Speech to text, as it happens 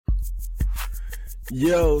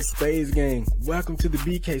Yo, Space Gang. Welcome to the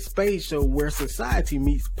BK Space Show where society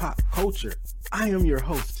meets pop culture. I am your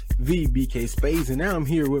host, the BK Space, and now I'm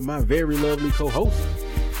here with my very lovely co-host,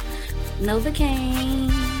 Novocaine,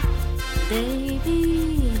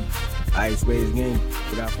 baby. Alright, Space Gang.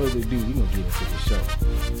 Without further ado, we're going to get into the show.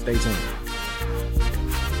 Stay tuned.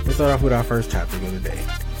 Let's start off with our first topic of the day.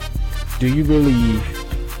 Do you believe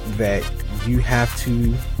that you have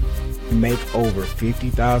to make over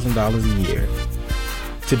 $50,000 a year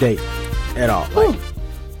to date at all? Like,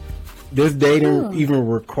 does dating even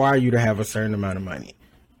require you to have a certain amount of money?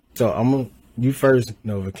 So you first,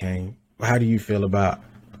 Novocaine. How do you feel about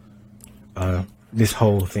this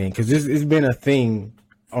whole thing? Because it's been a thing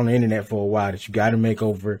on the internet for a while that you got to make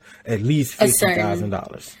over at least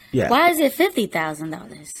 $50,000. Yeah. Why is it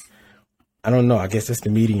 $50,000? I don't know. I guess that's the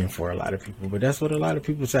median for a lot of people, but that's what a lot of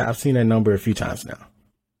people say. I've seen that number a few times now.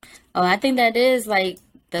 Oh, I think that is like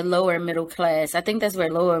the lower middle class. I think that's where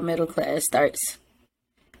lower middle class starts.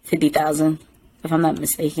 50,000, if I'm not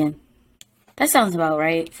mistaken. That sounds about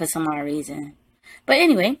right for some odd reason. But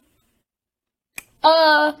anyway,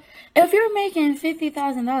 if you're making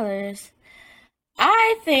 $50,000,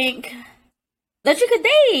 I think that you could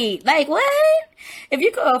date. Like, what? If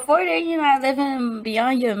you could afford it and you're not living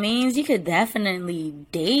beyond your means, you could definitely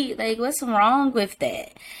date. Like, what's wrong with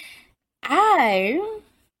that? I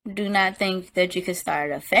do not think that you could start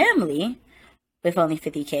a family with only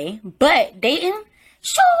 50K, but dating,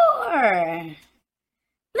 sure.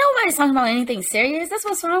 Nobody's talking about anything serious. That's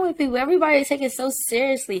what's wrong with people. Everybody take it so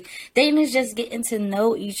seriously. Dating is just getting to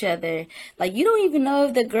know each other. Like, you don't even know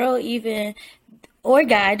if the girl even or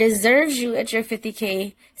guy deserves you at your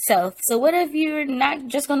 50K self. So what if you're not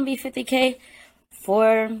just going to be 50K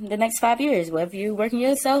for the next 5 years? What if you're working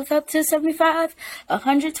yourself up to 75,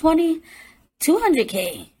 120,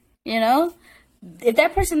 200K? You know, if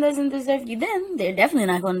that person doesn't deserve you then, they're definitely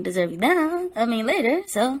not going to deserve you now. I mean, later.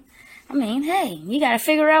 So, I mean, hey, you got to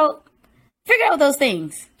figure out those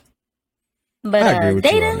things. But I agree with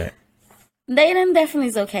you on that. Dating definitely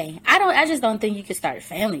is okay. I just don't think you could start a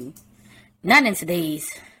family. Not in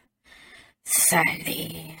today's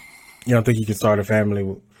society. You don't think you can start a family?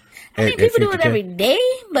 I mean, people do it every day,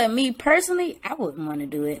 but me personally, I wouldn't want to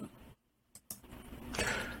do it.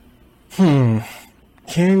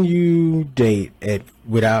 Can you date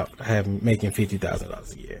without making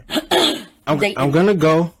 $50,000 a year? I'm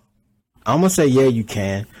gonna say yeah, you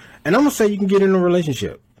can, and I'm gonna say you can get in a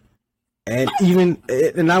relationship, and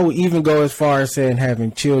I would even go as far as saying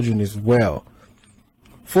having children as well.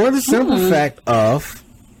 For the simple fact of,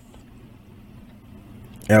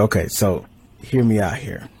 okay, so hear me out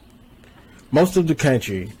here. Most of the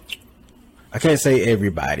country, I can't say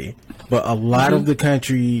everybody, but a lot of the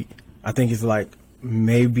country, I think it's like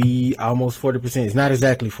maybe almost 40%. It's not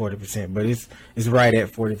exactly 40%, but it's right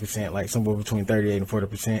at 40%, like somewhere between 38 and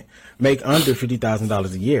 40%, make under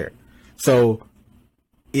 $50,000 a year. So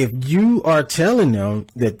if you are telling them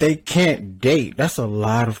that they can't date, that's a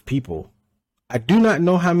lot of people. I do not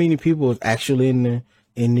know how many people is actually in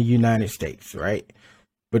the United States, right?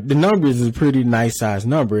 But the numbers is a pretty nice size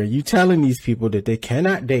number. And you telling these people that they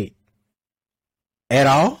cannot date at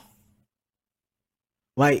all?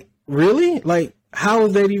 Like, really? Like, how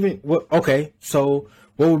is that even? Okay, so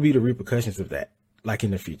what would be the repercussions of that? Like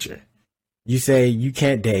in the future, you say you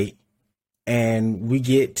can't date, and we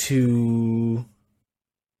get to,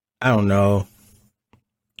 I don't know.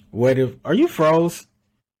 Are you froze?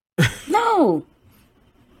 No.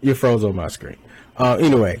 You froze on my screen.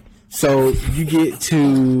 Anyway, so you get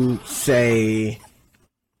to say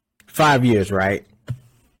 5 years, right?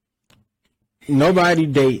 Nobody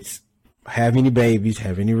dates, have any babies,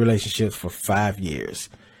 have any relationships for 5 years.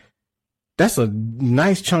 That's a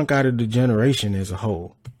nice chunk out of the generation as a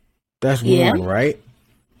whole. That's one, right?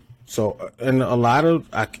 So, and I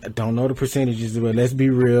don't know the percentages, but let's be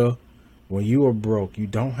real. When you are broke, you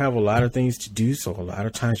don't have a lot of things to do. So a lot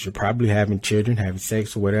of times you're probably having children, having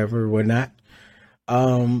sex or whatever, or whatnot.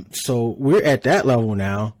 So we're at that level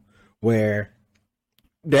now where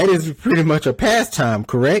that is pretty much a pastime,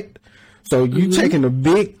 correct? So you taking a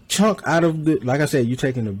big chunk out of you're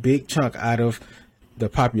taking a big chunk out of the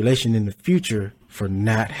population in the future for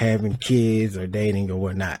not having kids or dating or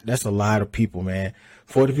whatnot. That's a lot of people, man.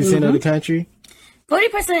 40% of the country.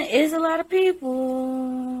 40% is a lot of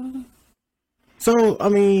people. So, I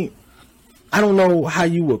mean, I don't know how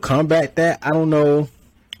you would combat that. I don't know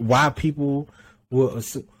why people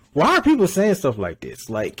why are people saying stuff like this?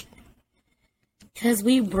 Like, because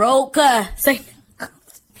we broke. I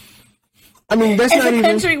mean, that's as not a even...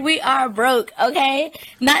 country, we are broke, okay?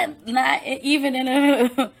 Not even in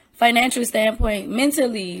a financial standpoint,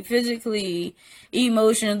 mentally, physically,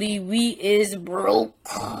 emotionally, we is broke.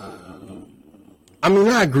 I mean,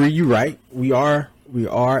 I agree. You're right. We are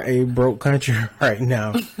a broke country right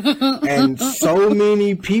now. And so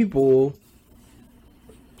many people,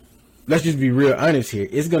 let's just be real honest here.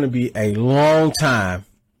 It's going to be a long time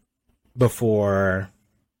before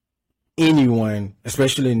anyone,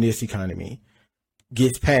 especially in this economy,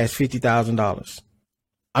 gets past $50,000.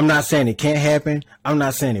 I'm not saying it can't happen. I'm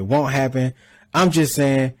not saying it won't happen. I'm just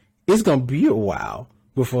saying it's going to be a while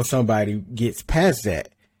before somebody gets past that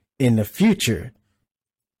in the future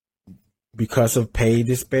because of pay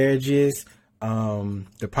disparages,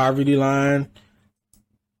 the poverty line.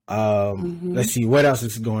 Let's see, what else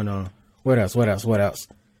is going on? What else?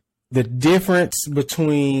 The difference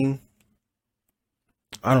between,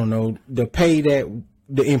 I don't know, the pay that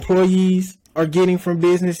the employees are getting from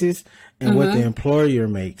businesses and what the employer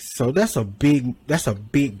makes. So that's a big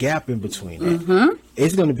gap in between that.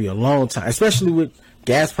 It's going to be a long time, especially with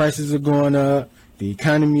gas prices are going up. The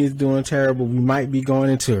economy is doing terrible. We might be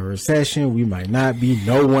going into a recession. We might not be.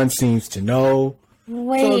 No one seems to know.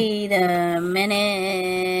 Wait a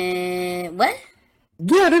minute. What?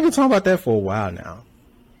 Yeah, they've been talking about that for a while now.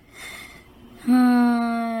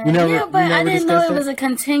 I didn't know it was a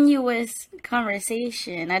continuous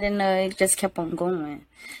conversation. I didn't know it just kept on going.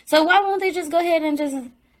 So why won't they just go ahead and just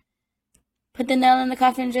put the nail in the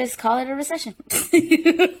coffin and just call it a recession?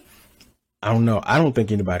 I don't know. I don't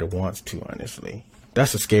think anybody wants to, honestly.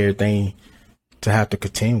 That's a scary thing to have to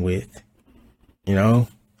contend with, you know?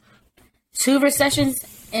 2 recessions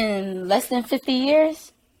in less than 50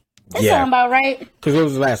 years? That sounds about right. Because what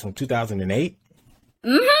was the last one? 2008?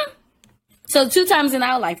 So 2 times in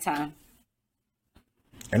our lifetime.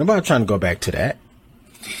 Ain't nobody trying to go back to that.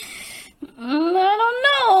 I don't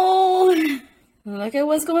know. Look at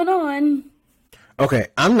what's going on. Okay,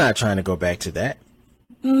 I'm not trying to go back to that.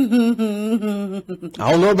 I don't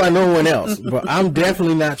know about no one else, but I'm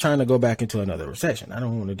definitely not trying to go back into another recession. I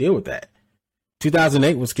don't want to deal with that.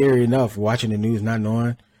 2008 was scary enough, watching the news, not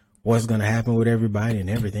knowing what's going to happen with everybody and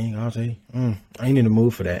everything. I'll say, I ain't in the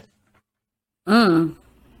mood for that. I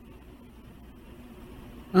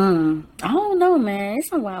don't know, man. It's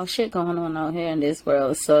some wild shit going on out here in this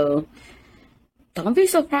world. So don't be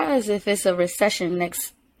surprised if it's a recession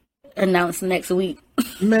announced next week.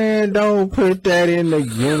 Man, don't put that in the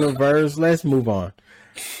universe. Let's move on.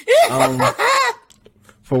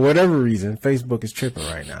 For whatever reason, Facebook is tripping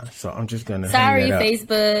right now. So I'm just going to Sorry,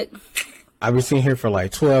 Facebook. I've been sitting here for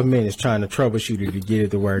like 12 minutes trying to troubleshoot it to get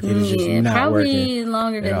it to work. It is just not working. Probably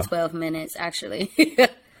longer than 12 minutes, actually.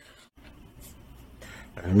 Let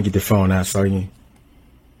me get the phone out.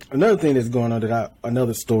 Another thing that's going on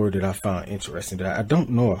another story that I found interesting that I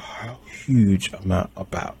don't know a huge amount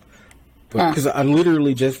about. Because I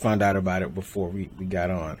literally just found out about it before we got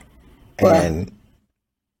on. And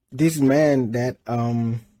this man that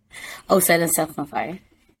set himself on fire.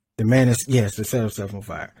 The man is to set himself on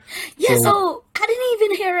fire. Yeah, so I didn't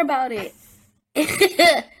even hear about it.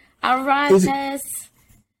 I ride past.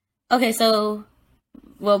 Okay, so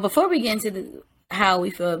before we get into how we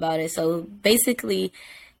feel about it, so basically,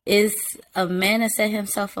 is a man that set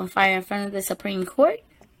himself on fire in front of the Supreme Court?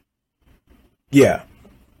 Yeah.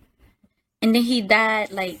 And then he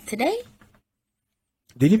died like today?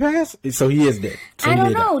 Did he pass? So he is dead. So I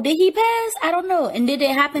don't know. Did he pass? I don't know. And did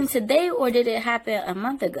it happen today or did it happen a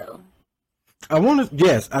month ago?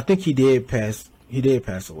 Yes, I think he did pass. He did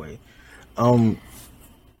pass away. R.I.P.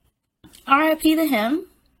 to him.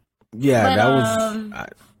 Yeah, but, that was.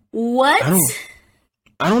 What?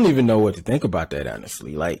 I don't even know what to think about that,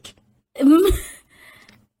 honestly. Like. Huh?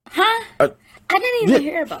 I didn't even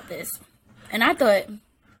hear about this. And I thought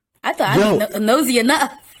I was nosy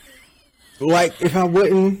enough. Like if I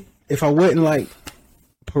wasn't like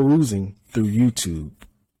perusing through YouTube,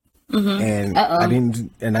 and I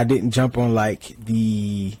didn't jump on like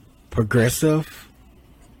the progressive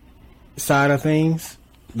side of things,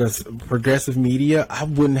 the progressive media, I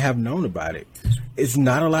wouldn't have known about it. It's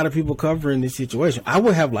not a lot of people covering this situation. I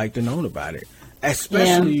would have liked to known about it,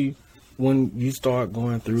 especially when you start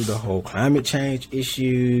going through the whole climate change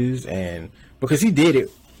issues, and because he did it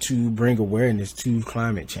to bring awareness to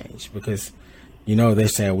climate change, because they're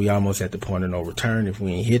saying we almost at the point of no return if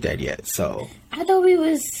we ain't hit that yet. So I thought we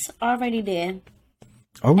was already there.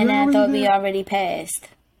 Oh, and I thought we already passed.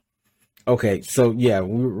 Okay, so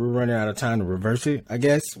we're running out of time to reverse it, I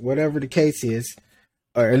guess. Whatever the case is,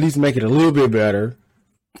 or at least make it a little bit better.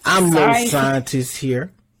 I'm no scientist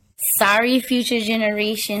here. Sorry, future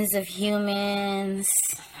generations of humans.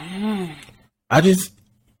 I just...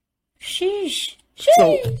 Sheesh.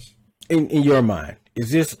 So, in your mind,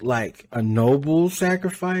 is this like a noble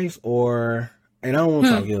sacrifice, or, and I don't want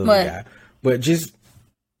to talk ill of the guy, but just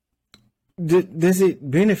does it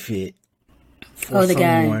benefit for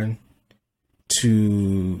someone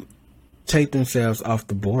to take themselves off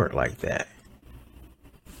the board like that?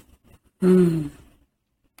 I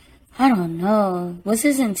don't know. Was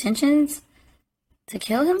his intentions to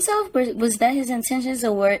kill himself? Was that his intentions,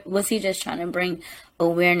 or was he just trying to bring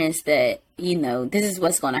awareness that, you know, this is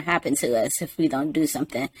what's going to happen to us if we don't do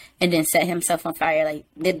something, and then set himself on fire? Like,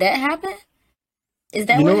 did that happen? Is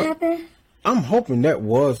that what happened? I'm hoping that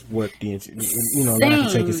was what the, you know, not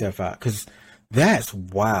to take yourself out, because that's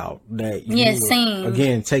wild. That you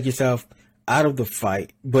again, take yourself out of the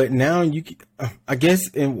fight, but now you, I guess,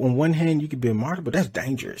 on one hand, you could be a martyr, but that's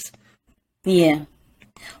dangerous. Yeah,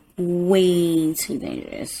 way too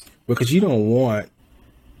dangerous. Because you don't want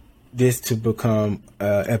this to become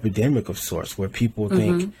an epidemic of sorts, where people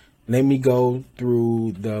think, let me go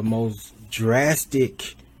through the most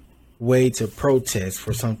drastic way to protest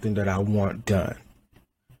for something that I want done.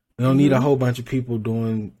 You don't need a whole bunch of people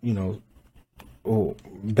doing, you know, or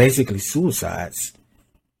basically suicides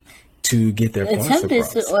to get their points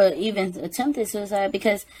across. Or even attempted suicide,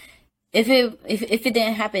 because if it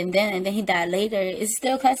didn't happen then and then he died later, it's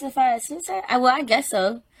still classified as suicide? Well, I guess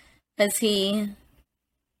so, because he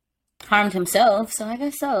harmed himself, so I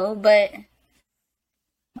guess so. But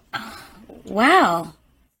wow,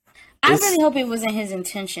 I really hope it wasn't his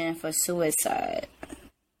intention for suicide.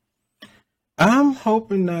 I'm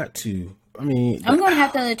hoping not to. I mean, I'm gonna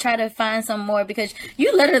have to try to find some more, because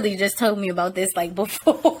you literally just told me about this like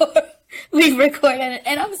before we recorded,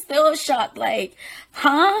 and I'm still shocked. Like,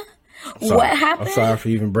 huh? What happened? I'm sorry for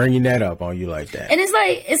even bringing that up on you like that. And it's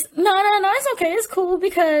like, no, it's okay. It's cool,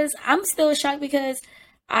 because I'm still shocked, because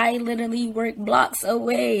I literally work blocks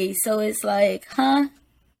away. So it's like, huh?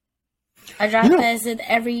 I drive past it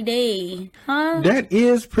every day, huh? That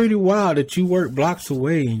is pretty wild that you work blocks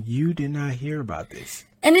away and you did not hear about this.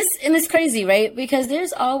 And it's crazy, right? Because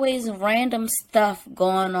there's always random stuff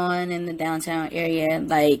going on in the downtown area,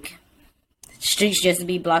 like streets just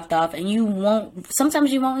be blocked off, and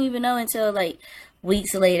sometimes you won't even know until like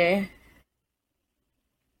weeks later.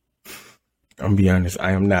 I'm gonna be honest,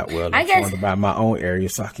 I am not well informed about my own area,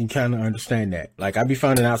 so I can kind of understand that. Like, I be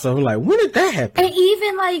finding out something like, when did that happen? And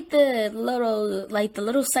even like the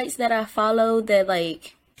little sites that I follow that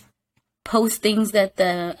like post things that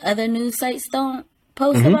the other news sites don't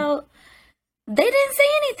post about, they didn't say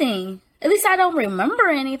anything. At least I don't remember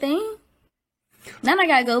anything. Then I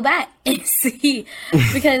gotta go back and see,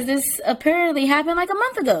 because this apparently happened like a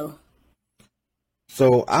month ago.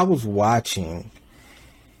 So I was watching,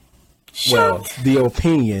 the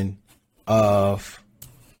opinion of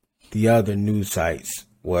the other news sites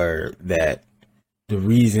were that the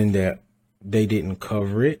reason that they didn't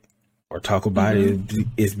cover it or talk about it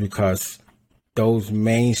is because those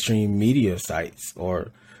mainstream media sites,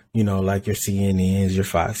 or, you know, like your CNNs, your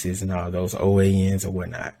Foxes, and all those OANs or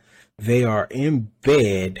whatnot, they are in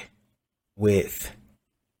bed with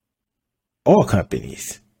oil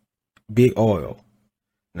companies, big oil.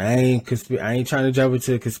 Now, I ain't trying to jump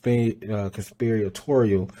into the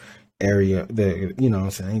conspiratorial area. You know what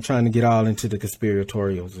I'm saying? I ain't trying to get all into the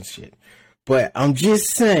conspiratorials and shit. But I'm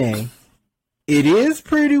just saying, it is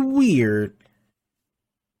pretty weird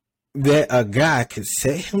that a guy could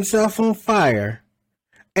set himself on fire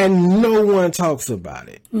and no one talks about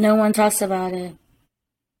it. No one talks about it.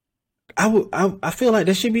 I feel like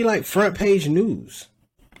that should be like front page news.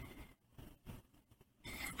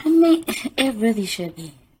 I mean, it really should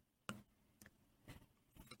be.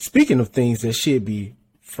 Speaking of things that should be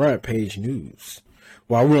front page news,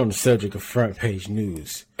 while we're on the subject of front page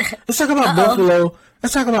news, let's talk about Buffalo.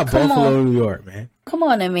 Let's talk about Buffalo, New York, man. Come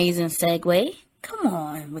on, amazing segue. Come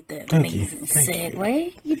on with the amazing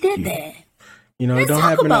segue. You did that. You know, let's don't talk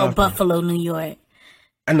happen about often. Buffalo, New York.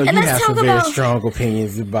 I know you have some very strong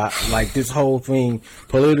opinions about like this whole thing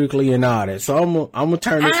politically and all that. So I'm gonna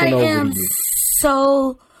turn this one over to you.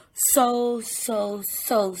 So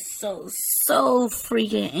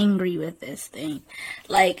freaking angry with this thing.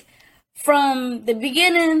 Like, from the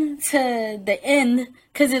beginning to the end,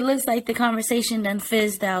 because it looks like the conversation done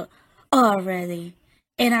fizzed out already.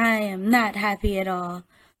 And I am not happy at all.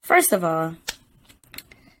 First of all,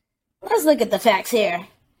 let's look at the facts here.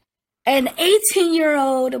 An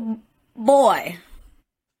 18-year-old boy,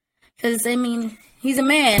 because, I mean, he's a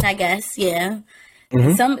man, I guess, yeah.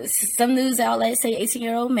 Some news outlets say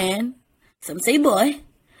 18-year-old man. Some say boy.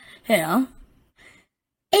 You know.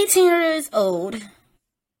 18 years old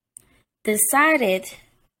decided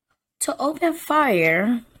to open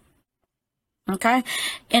fire, okay,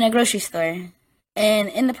 in a grocery store. And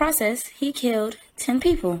in the process, he killed 10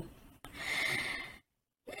 people.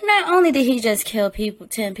 Not only did he just kill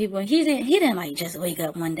 10 people, he didn't like just wake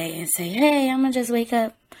up one day and say, hey, I'm gonna just wake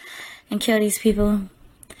up and kill these people.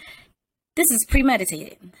 This is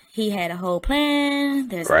premeditated. He had a whole plan.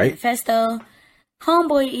 There's a manifesto.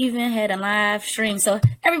 Homeboy even had a live stream. So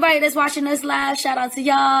everybody that's watching this live, shout out to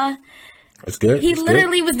y'all. That's good. He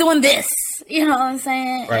literally was doing this. You know what I'm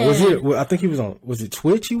saying? Right. Was it? Well, I think he was on. Was it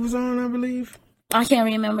Twitch? He was on, I believe. I can't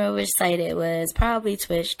remember which site it was. Probably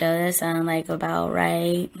Twitch, though. That sounds like about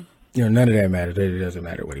right. You know, none of that matters. It doesn't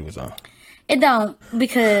matter what he was on. It don't,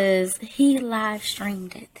 because he live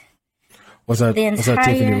streamed it. What's up,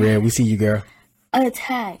 Tiffany Red? We see you, girl.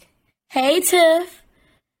 Attack. Hey, Tiff.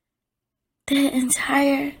 The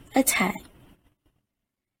entire attack.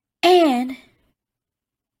 And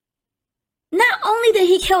not only did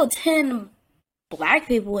he kill 10 black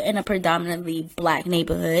people in a predominantly black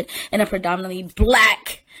neighborhood, in a predominantly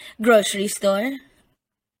black grocery store,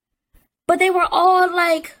 but they were all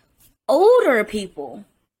like older people.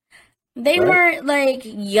 They weren't like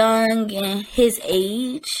young and his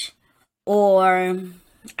age or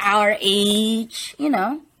our age, you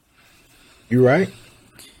know. You right.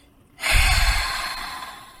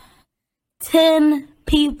 10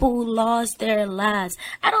 people lost their lives.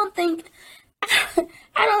 I don't think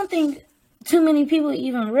too many people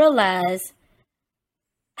even realize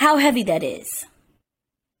how heavy that is.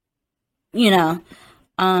 You know,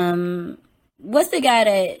 what's the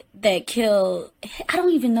guy that killed? I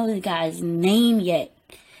don't even know the guy's name yet.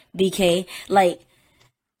 BK, like,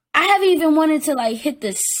 I haven't even wanted to like hit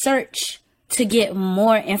the search to get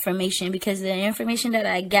more information, because the information that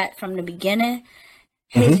I got from the beginning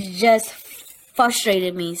has just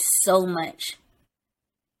frustrated me so much.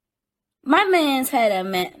 My man's had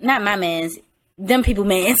not my man's, them people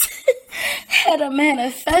man's, had a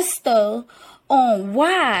manifesto on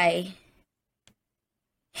why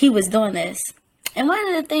he was doing this. And one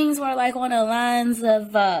of the things were like on the lines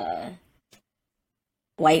of,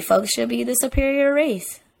 white folks should be the superior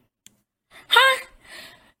race. Huh?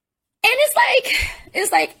 And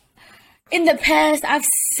it's like, in the past, I've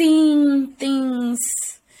seen things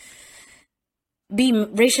be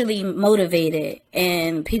racially motivated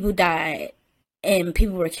and people died and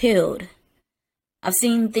people were killed. I've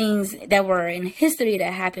seen things that were in history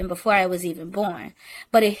that happened before I was even born.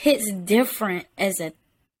 But it hits different as a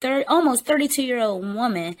almost 32-year-old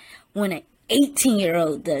woman when an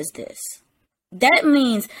 18-year-old does this. That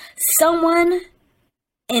means someone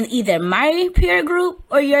in either my peer group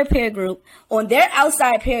or your peer group, or their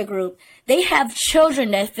outside peer group, they have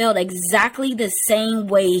children that feel exactly the same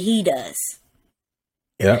way he does.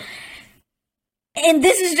 Yeah. And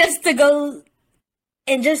this is just to go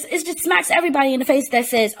and it just smacks everybody in the face that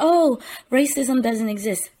says, oh, racism doesn't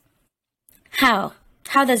exist. How?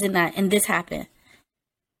 How does it not? And this happened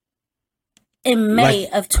in May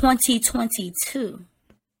of 2022.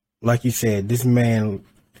 Like you said, this man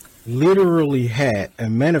literally had a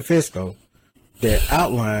manifesto that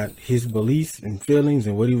outlined his beliefs and feelings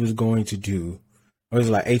and what he was going to do. It was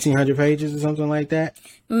like 1,800 pages or something like that.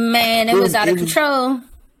 Man, it was out of control.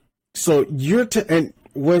 So and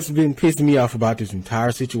what's been pissing me off about this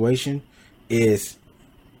entire situation is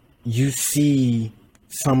you see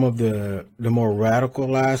some of the more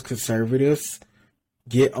radicalized conservatives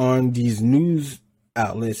get on these news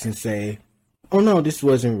outlets and say, oh no, this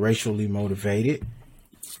wasn't racially motivated.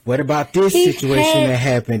 What about this situation that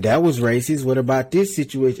happened? That was racist. What about this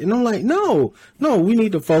situation? And I'm like, no, we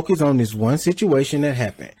need to focus on this one situation that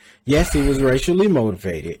happened. Yes, it was racially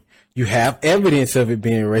motivated. You have evidence of it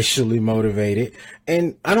being racially motivated.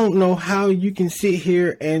 And I don't know how you can sit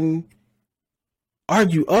here and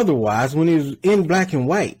argue otherwise when it was in black and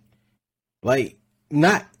white. Like,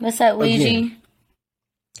 not. What's up, Ouija? Again,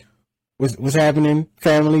 what's happening,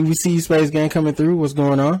 family? We see Space Gang coming through. What's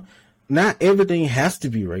going on? Not everything has to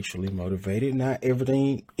be racially motivated. Not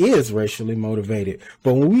everything is racially motivated.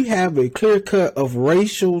 But when we have a clear cut of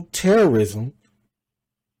racial terrorism,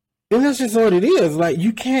 then that's just what it is. Like,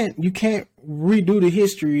 you can't redo the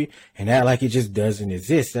history and act like it just doesn't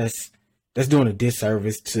exist. That's doing a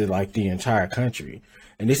disservice to like the entire country.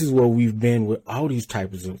 And this is where we've been with all these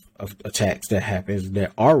types of attacks that happens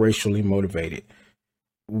that are racially motivated.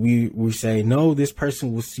 We say, no, this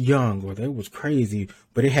person was young or they was crazy,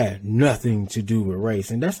 but it had nothing to do with race.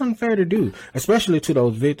 And that's unfair to do, especially to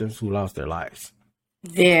those victims who lost their lives.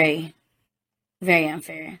 Very, very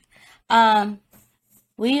unfair.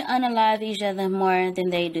 We unalive each other more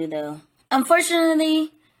than they do, though.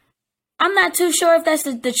 Unfortunately, I'm not too sure if that's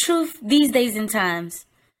the truth these days and times.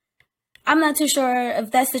 I'm not too sure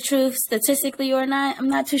if that's the truth statistically or not. I'm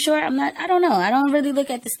not too sure. I don't know. I don't really look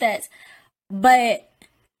at the stats. But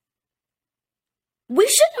we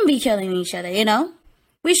shouldn't be killing each other, you know?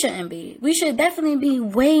 We shouldn't be. We should definitely be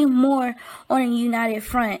way more on a united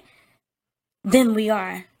front than we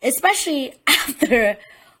are. Especially after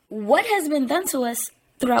what has been done to us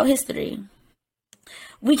throughout history.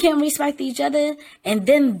 We can't respect each other, and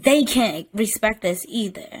then they can't respect us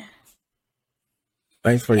either.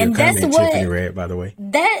 Thanks for your comment, Tiffany Red, by the way.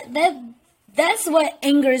 That's what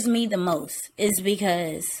angers me the most, is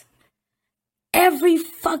because every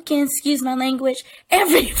fucking, excuse my language,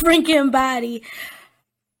 every freaking body,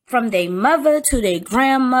 from their mother to their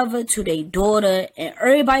grandmother to their daughter and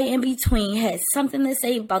everybody in between, had something to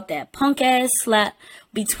say about that punk ass slap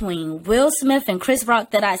between Will Smith and Chris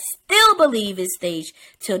Rock that I still believe is staged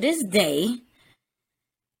till this day.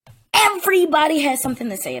 Everybody has something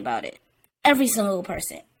to say about it. Every single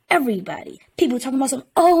person. Everybody. People talking about some,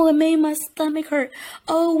 oh, it made my stomach hurt.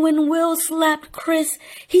 Oh, when Will slapped Chris,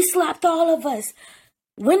 he slapped all of us.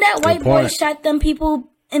 When that white boy shot them people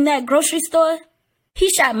in that grocery store, he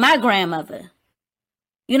shot my grandmother.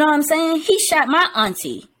 You know what I'm saying? He shot my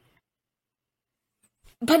auntie.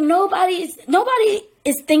 But nobody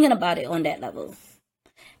is thinking about it on that level.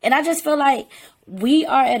 And I just feel like we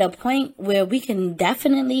are at a point where we can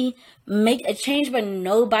definitely make a change, but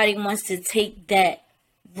nobody wants to take that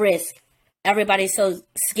risk. Everybody's so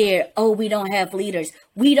scared. Oh, we don't have leaders.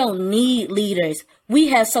 We don't need leaders. We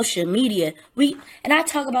have social media. And I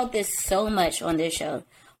talk about this so much on this show.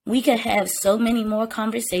 We could have so many more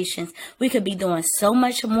conversations. We could be doing so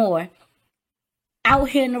much more out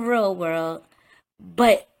here in the real world,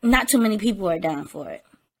 but not too many people are down for it.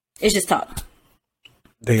 It's just talk.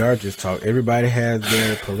 They are just talk. Everybody has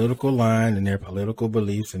their political line and their political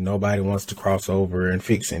beliefs, and nobody wants to cross over and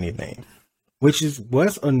fix anything, which is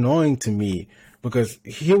what's annoying to me, because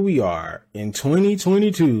here we are in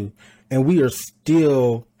 2022 and we are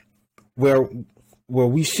still where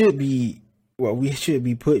we should be. Well, we should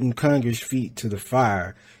be putting Congress' feet to the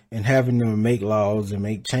fire and having them make laws and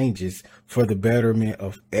make changes for the betterment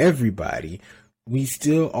of everybody. We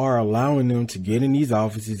still are allowing them to get in these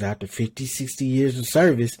offices after 50, 60 years of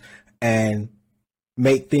service and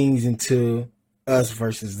make things into us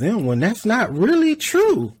versus them, when that's not really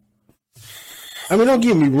true. I mean, don't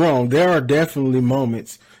get me wrong. There are definitely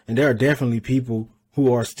moments and there are definitely people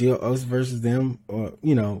who are still us versus them, or,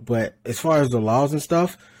 you know, but as far as the laws and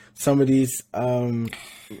stuff, some of these,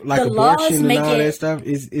 like abortion and all that stuff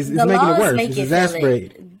is making it worse. It's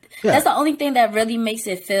exasperating. Yeah. That's the only thing that really makes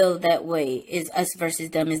it feel that way, is us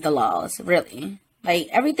versus them, is the laws, really. Like,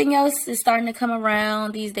 everything else is starting to come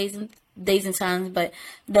around these days and times, but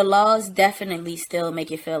the laws definitely still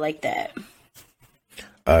make it feel like that.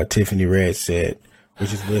 Tiffany Red said,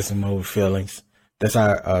 which is wisdom over feelings. That's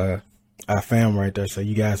our fam right there. So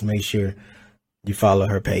you guys make sure you follow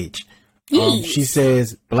her page. She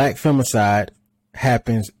says black femicide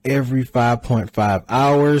happens every 5.5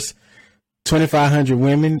 hours. 2,500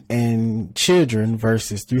 women and children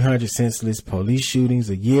versus 300 senseless police shootings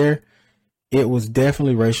a year. It was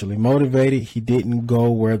definitely racially motivated. He didn't go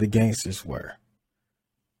where the gangsters were.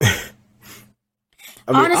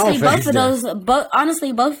 Honestly,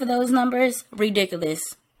 both of those numbers, ridiculous.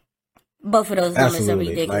 Both of those numbers are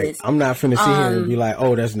ridiculous. Like, I'm not finna sit here and be like,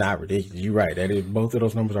 oh, that's not ridiculous. You're right. That is, both of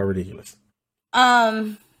those numbers are ridiculous.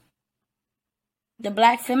 The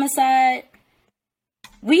black femicide,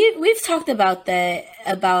 we've talked about that,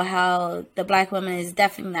 about how the black woman is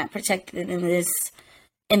definitely not protected in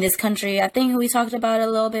this country. I think we talked about it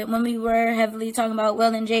a little bit when we were heavily talking about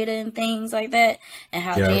Will and Jada and things like that, and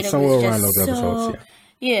how Jada was just episodes,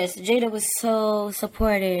 yes, Jada was so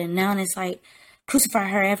supported, and now it's like, crucify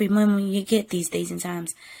her every moment you get these days and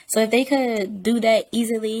times. So if they could do that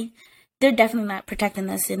easily, they're definitely not protecting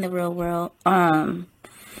us in the real world.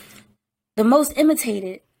 The most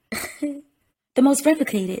imitated, the most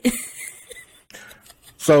replicated.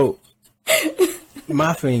 So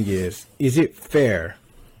my thing is it fair?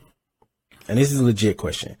 And this is a legit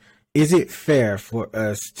question. Is it fair for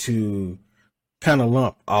us to kind of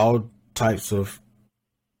lump all types of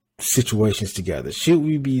situations together? Should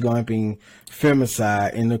we be lumping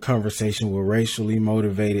femicide in the conversation with racially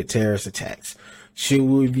motivated terrorist attacks? Should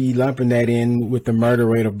we be lumping that in with the murder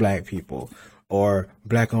rate of black people, or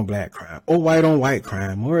black on black crime, or white on white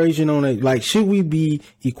crime, or Asian on it? Like, should we be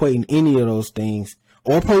equating any of those things,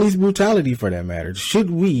 or police brutality for that matter? Should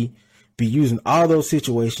we be using all those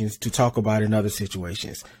situations to talk about another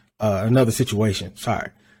situation?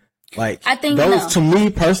 Sorry. Like, I think those, to me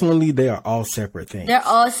personally, they are all separate things. They're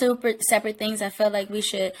all super separate things. I feel like we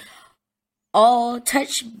should all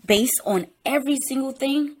touch base on every single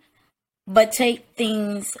thing, but take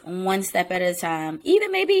things one step at a time.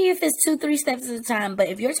 Even maybe if it's 2-3 steps at a time. But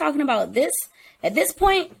if you're talking about this at this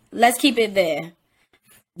point, let's keep it there.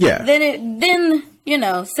 Yeah. Then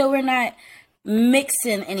so we're not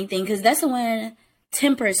mixing anything, because that's when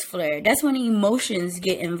tempers flare. That's when emotions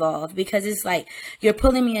get involved, because it's like you're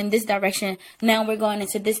pulling me in this direction. Now we're going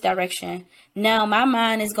into this direction. Now my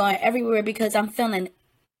mind is going everywhere because I'm feeling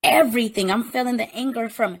everything. I'm feeling the anger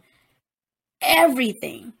from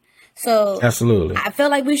everything. So absolutely, I feel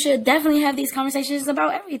like we should definitely have these conversations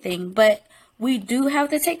about everything, but we do have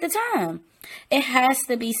to take the time. It has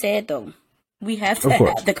to be said, though. We have to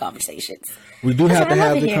have the conversations. We do have to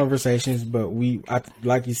have the conversations, but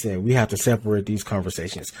like you said, we have to separate these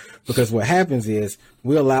conversations, because what happens is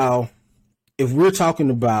if we're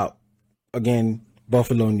talking about, again,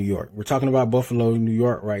 Buffalo, New York, we're talking about Buffalo, New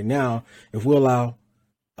York right now. If we allow,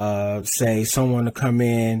 say, someone to come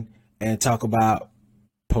in and talk about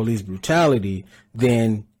police brutality,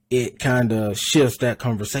 then it kind of shifts that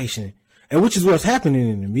conversation. And which is what's happening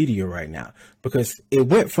in the media right now, because it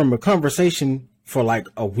went from a conversation for like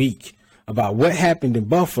a week about what happened in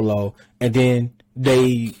Buffalo, and then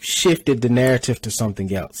they shifted the narrative to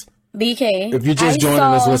something else. BK, if you're just joining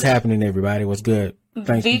us, what's happening, everybody? What's good?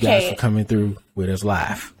 Thanks BK, you guys for coming through with us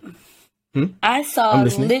live. I saw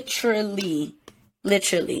literally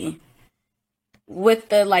with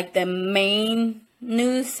the main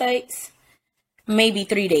news sites, maybe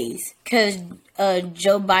 3 days, because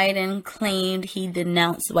Joe Biden claimed he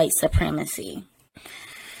denounced white supremacy.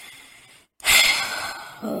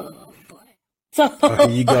 Oh boy! So here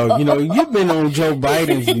you go. You've been on Joe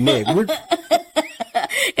Biden's neck.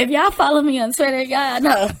 If y'all follow me on Twitter, y'all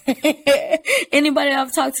know. Anybody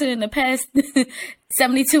I've talked to in the past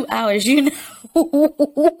 72 hours,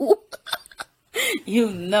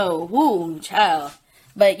 woo, child.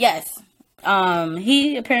 But yes,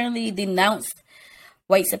 he apparently denounced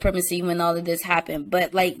white supremacy when all of this happened,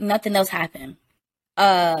 but nothing else happened.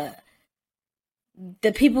 The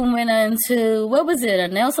people went into, what was it, a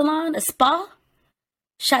nail salon, a spa,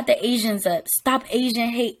 shot the Asians up. Stop Asian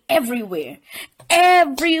hate everywhere.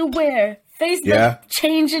 Facebook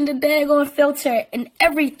changing the daggone filter and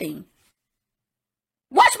everything.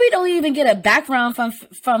 Watch, we don't even get a background from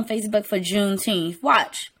Facebook for Juneteenth.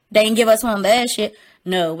 Watch, they didn't give us one last year.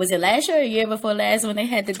 No, was it last year or a year before last when they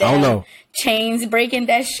had the damn chains breaking?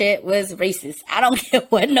 That shit was racist. I don't care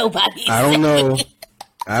what nobody says. I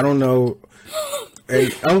don't know. Hey,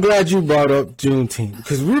 I'm glad you brought up Juneteenth,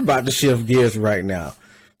 because we're about to shift gears right now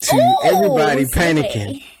to everybody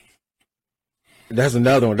panicking. That's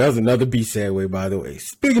another one. That was another B-segue, by the way.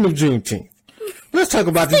 Speaking of Juneteenth, let's talk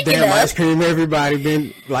about this damn ice cream everybody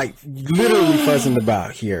been literally fussing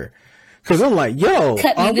about here. Because I'm like, yo,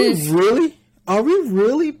 are we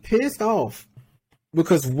really pissed off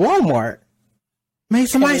because Walmart made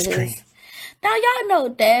some ice cream? Now y'all know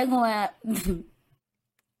daggone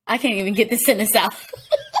I can't even get this sentence out.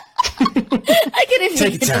 I can't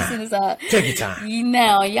even get this sentence out. Take your time.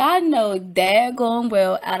 Now y'all know daggone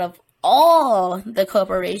well, out of all the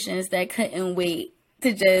corporations that couldn't wait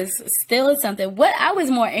to just steal something, what I was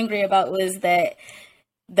more angry about was that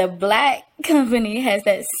the black company has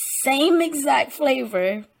that same exact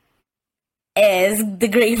flavor as the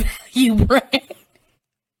Great Value brand.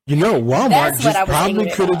 Walmart just probably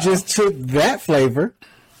could have just took that flavor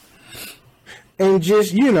and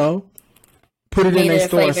just, put it in their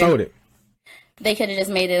store and sold it. They could have just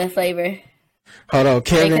made it a flavor. Hold on,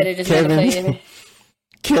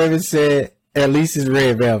 Kevin said, at least it's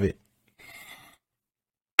red velvet.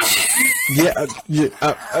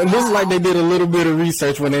 It looks like they did a little bit of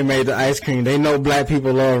research when they made the ice cream. They know black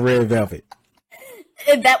people love red velvet.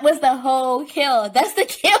 That was the whole kill. That's the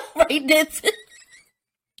kill right there.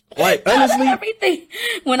 Honestly, everything.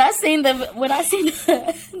 When I seen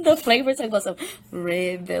the flavors, I go some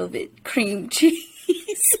red velvet cream cheese.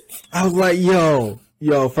 I was like, yo,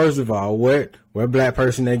 first of all, what black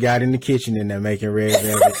person they got in the kitchen and they're making red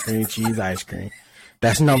velvet cream cheese ice cream?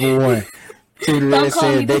 That's number one. Red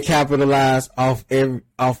said they capitalize off anything.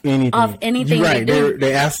 Off anything. You're right.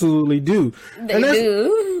 They absolutely do. They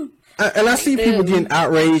do. And I see people getting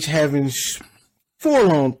outraged, having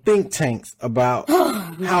full-on think tanks about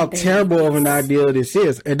how terrible of an idea this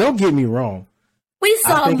is. And don't get me wrong. We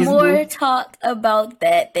saw more talk about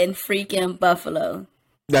that than freaking Buffalo.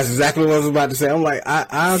 That's exactly what I was about to say. I'm like,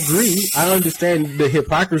 I agree. I understand the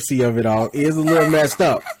hypocrisy of it all. It is a little messed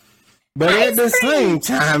up. But at the same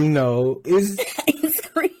time, no, it's ice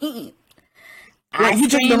cream. I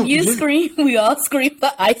scream, you scream, we all scream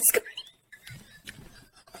for ice cream.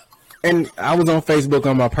 And I was on Facebook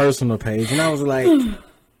on my personal page, and I was like,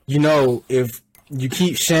 you know, if you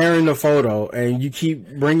keep sharing the photo and you keep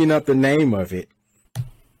bringing up the name of it,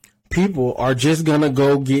 people are just going to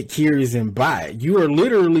go get curious and buy it. You are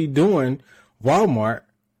literally doing Walmart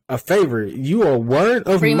a favor. You are word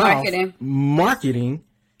of Free mouth marketing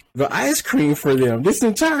the ice cream for them this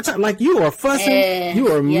entire time. Like, you are fussing,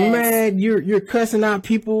 you are mad, you're cussing out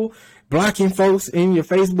people, blocking folks in your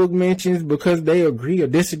Facebook mentions because they agree or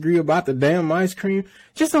disagree about the damn ice cream.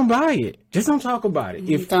 Just don't buy it. Just don't talk about it.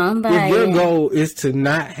 If your goal is to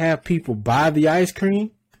not have people buy the ice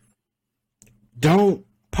cream, don't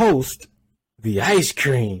post the ice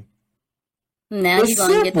cream. Now you're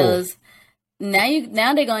gonna get those.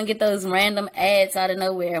 Now they're gonna get those random ads out of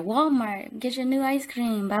nowhere. Walmart, get your new ice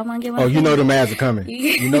cream. Buy one get one. Oh, you know them ads are coming.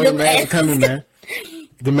 You know them ads are coming, man.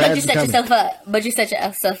 But you set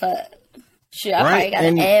yourself up. Sure, I probably got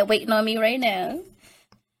an ad waiting on me right now.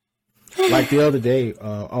 Like the other day,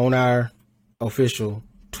 on our official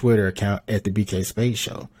Twitter account at the BK Space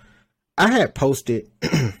Show, I had posted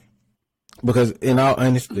because, in all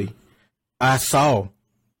honesty, I saw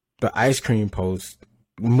the ice cream post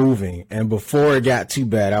moving, and before it got too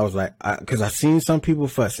bad, I was like, because I seen some people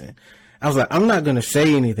fussing, I was like, I'm not gonna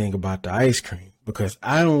say anything about the ice cream because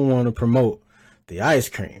I don't want to promote the ice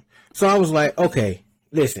cream. So I was like, okay,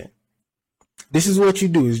 listen, this is what you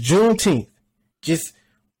do. It's Juneteenth. Just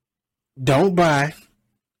don't buy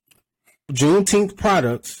Juneteenth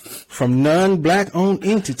products from non-black owned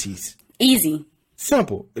entities. Easy.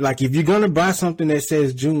 Simple. Like, if you're gonna buy something that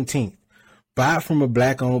says Juneteenth, buy it from a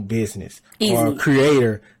black-owned business. Easy. Or a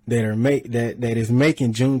creator that is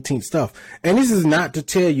making Juneteenth stuff. And this is not to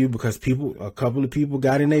tell you because a couple of people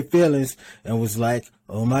got in their feelings and was like,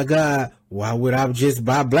 "Oh my God, why would I just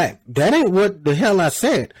buy black?" That ain't what the hell I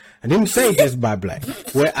said. I didn't say just buy black.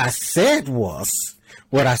 What I said was,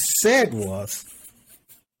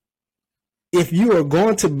 if you are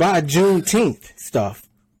going to buy Juneteenth stuff,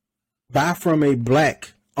 buy from a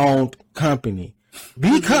black-owned company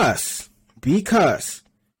because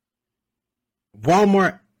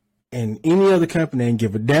Walmart and any other company ain't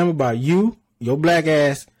give a damn about you, your black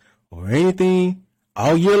ass, or anything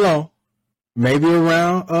all year long. Maybe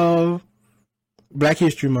around Black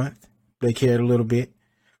History Month, they cared a little bit.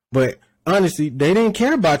 But honestly, they didn't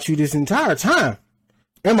care about you this entire time.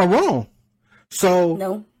 Am I wrong?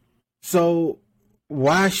 No. So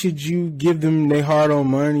why should you give them their hard-earned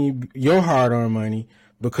money, your hard-earned money,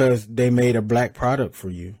 because they made a black product for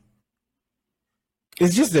you?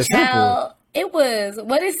 It's just that simple. It was,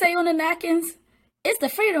 what did it say on the napkins? It's the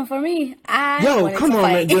freedom for me. Come on,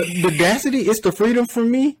 man. The audacity, it's the freedom for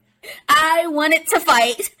me. I wanted to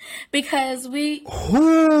fight because Who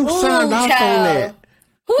signed off on that?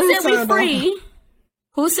 Who said we free?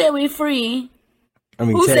 Who said we free? I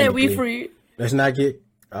mean, who said we free? Let's not get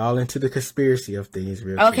all into the conspiracy of things.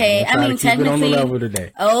 Okay, I mean, technically, it on the level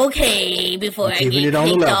today. Okay, before I get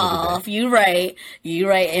kicked off, you right,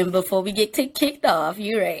 and before we get kicked off,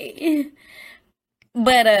 you right.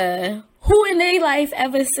 But who in their life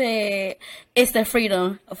ever said it's the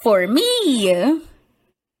freedom for me?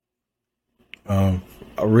 A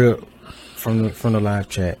real from the live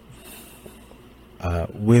chat.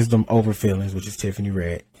 Wisdom over feelings, which is Tiffany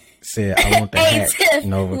Red, said, "I want the hat." Tiff,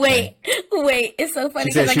 wait, it's so funny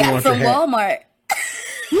because I got it from Walmart.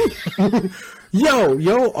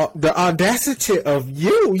 Yo, the audacity of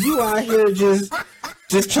you out here just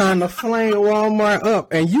trying to flame Walmart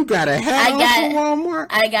up, and you got a hat from Walmart.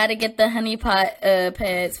 I gotta get the honey pot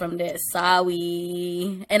pads from there.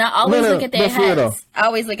 Sorry, and I always look at their hats. I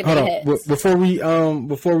always look at their hats. Before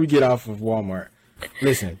we get off of Walmart,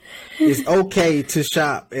 listen, it's okay to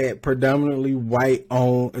shop at predominantly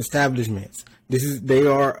white-owned establishments. They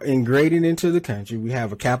are ingrained into the country. We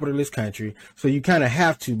have a capitalist country, so you kind of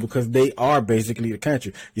have to because they are basically the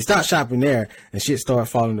country. You start shopping there, and shit start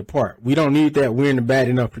falling apart. We don't need that. We're in a bad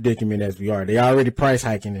enough predicament as we are. They already price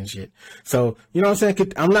hiking and shit. So, you know what I'm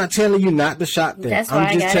saying? I'm not telling you not to shop there.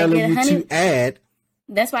 I'm just telling you to add.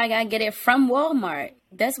 That's why I gotta get it from Walmart.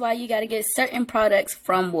 That's why you gotta get certain products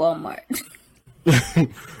from Walmart.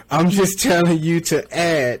 I'm just telling you to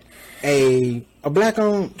add a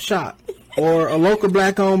black-owned shop or a local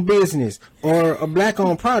black-owned business or a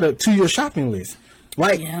black-owned product to your shopping list.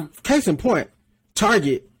 Like, case in point,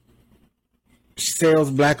 Target sells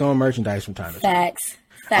black-owned merchandise from time to time. Facts.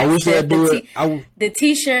 I wish they'd do it. The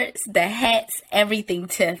t-shirts, the hats, everything.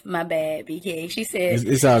 Tiff, my bad, BK. She said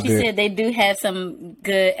it's all she good. said they do have some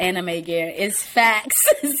good anime gear. It's facts.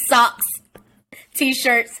 Socks,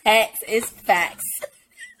 t-shirts, hats. It's facts.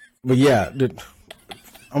 But yeah,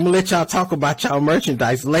 I'm gonna let y'all talk about y'all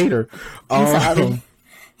merchandise later.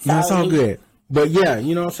 No, it's all good. But yeah,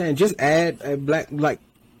 you know what I'm saying? Just add a black, like,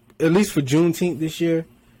 at least for Juneteenth this year,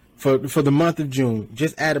 for the month of June,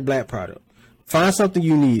 just add a black product. Find something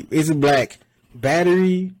you need. Is it black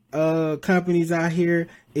battery companies out here?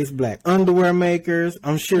 It's black underwear makers.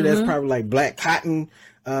 I'm sure that's probably like black cotton,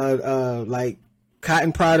 like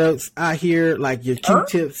cotton products out here, like your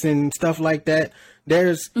Q-tips and stuff like that.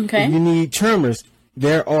 There's, if you need trimmers,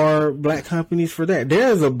 there are black companies for that.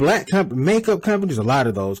 There's a black makeup companies, a lot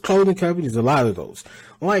of those. Clothing companies, a lot of those.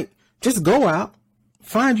 Like, just go out,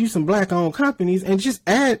 find you some black-owned companies, and just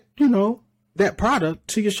add, you know, that product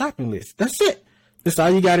to your shopping list. That's it. That's all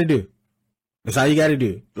you got to do. That's all you got to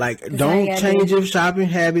do. Like, don't change your shopping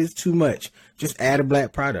habits too much. Just add a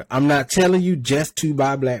black product. I'm not telling you just to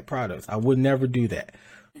buy black products. I would never do that.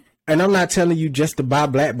 And I'm not telling you just to buy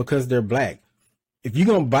black because they're black. If you're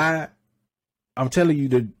going to buy, I'm telling you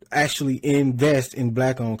to actually invest in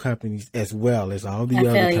black-owned companies as well as all the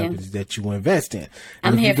other companies that you invest in.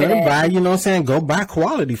 And if you're going to buy, you know what I'm saying, go buy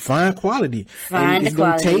quality. Find quality. Find the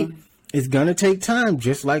quality. It's going to take time,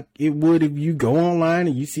 just like it would if you go online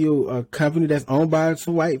and you see a company that's owned by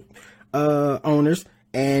some white owners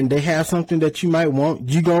and they have something that you might want.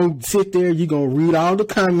 You're going to sit there, you're going to read all the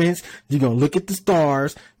comments, you're going to look at the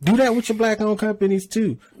stars. Do that with your black-owned companies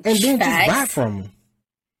too. And then just buy from them.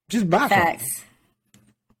 Just buy from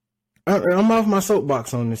them. I'm off my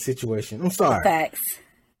soapbox on this situation. I'm sorry.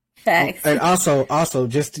 Facts. And also,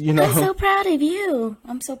 just, you know. I'm so proud of you.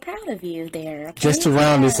 I'm so proud of you there. Okay? Just to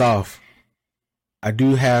round this off, I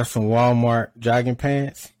do have some Walmart jogging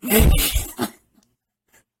pants.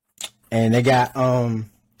 And they got,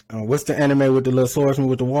 what's the anime with the little swordsman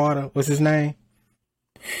with the water? What's his name?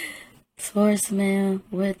 Swordsman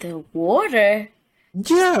with the water?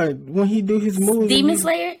 Yeah, when he do his moves. Demon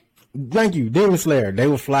Slayer? Thank you, Demon Slayer. They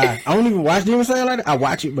will fly. I don't even watch Demon Slayer like that. I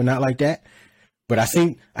watch it, but not like that. But I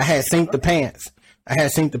had synced the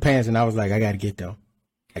pants. And I was like, I gotta get them.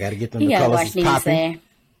 The colors is popping.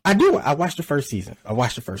 I do. I watched the first season. All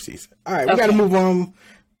right, we gotta move on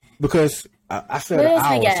because I said an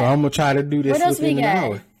hour, so I'm gonna try to do this within an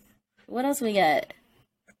hour. What else we got?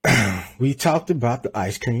 We talked about the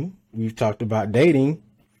ice cream. We've talked about dating,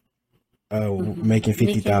 making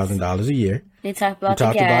 $50,000 a year. We talked about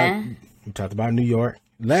we talked about New York.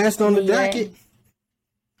 Last on the docket,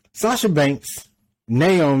 Sasha Banks,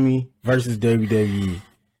 Naomi versus WWE.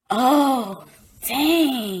 Oh,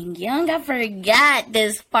 dang, Young, I forgot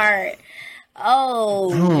this part.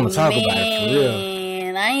 Oh, man. Talk about it for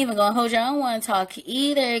real. I ain't even gonna hold you. I don't want to talk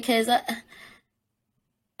either because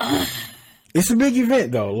it's a big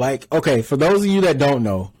event though. Like, okay, for those of you that don't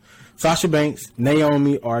know, Sasha Banks,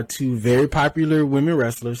 Naomi are two very popular women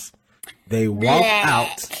wrestlers. They walked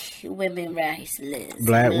out. Women wrestlers.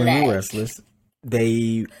 Black women wrestlers.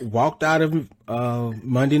 They walked out of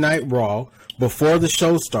Monday Night Raw before the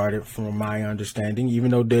show started, from my understanding,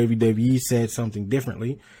 even though WWE said something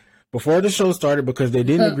differently. Before the show started, because they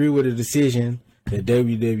didn't agree with a decision that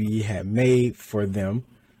WWE had made for them.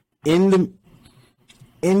 In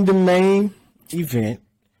the main event,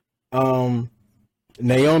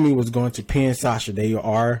 Naomi was going to pin Sasha. They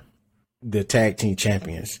are the tag team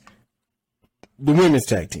champions. The women's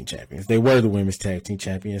tag team champions. They were the women's tag team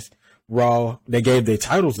champions. Raw, they gave their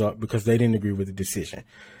titles up because they didn't agree with the decision.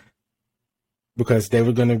 Because they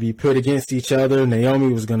were going to be put against each other.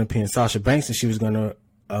 Naomi was going to pin Sasha Banks, and she was going to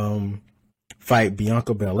fight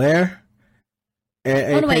Bianca Belair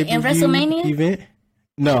at wait, in WrestleMania event.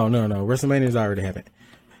 No. WrestleMania's already happened.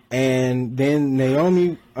 And then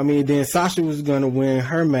then Sasha was going to win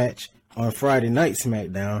her match on Friday Night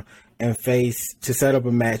SmackDown and to set up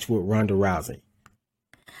a match with Ronda Rousey.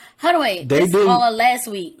 Hold on, wait. This is all last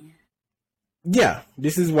week. Yeah,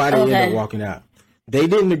 this is why they ended up walking out. They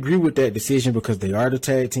didn't agree with that decision because they are the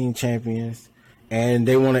tag team champions and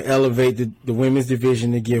they want to elevate the women's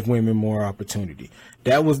division to give women more opportunity.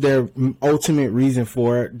 That was their ultimate reason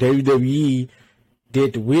for it. WWE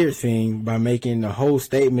did the weird thing by making the whole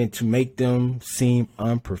statement to make them seem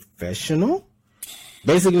unprofessional.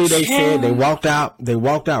 Basically, they said they walked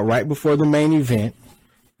out right before the main event.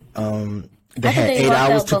 They had 8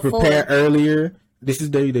 hours to prepare earlier. This is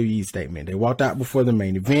WWE's statement. They walked out before the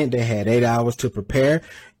main event. They had 8 hours to prepare.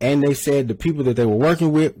 And they said the people that they were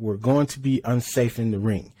working with were going to be unsafe in the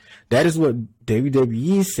ring. That is what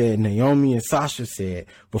WWE said, Naomi and Sasha said,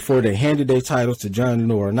 before they handed their titles to John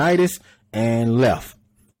Laurinaitis and left.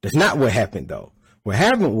 That's not what happened, though. What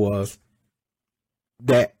happened was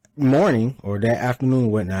that morning or that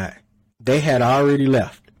afternoon, whatnot, they had already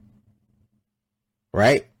left.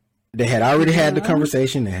 Right? They had already had the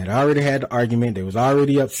conversation. They had already had the argument. They was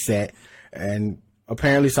already upset. And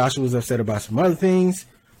apparently Sasha was upset about some other things.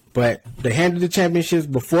 But they handed the championships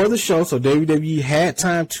before the show, so WWE had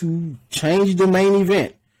time to change the main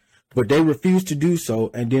event. But they refused to do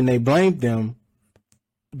so, and then they blamed them,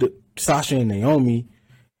 Sasha and Naomi,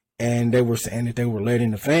 and they were saying that they were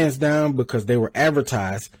letting the fans down because they were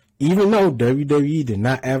advertised, even though WWE did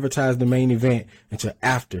not advertise the main event until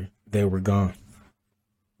after they were gone.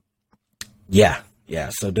 Yeah.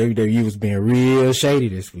 So WWE was being real shady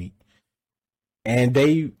this week. And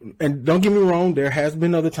don't get me wrong, there has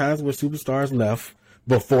been other times where superstars left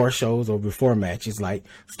before shows or before matches, like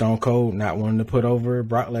Stone Cold not wanting to put over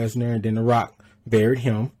Brock Lesnar, and then The Rock buried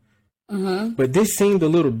him. Mm-hmm. But this seemed a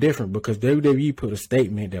little different because WWE put a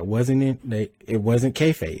statement that it wasn't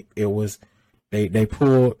kayfabe. It was they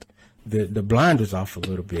pulled the blinders off a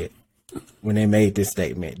little bit when they made this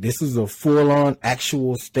statement. This is a full-on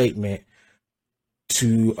actual statement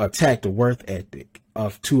to attack the work ethic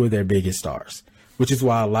of two of their biggest stars, which is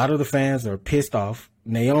why a lot of the fans are pissed off.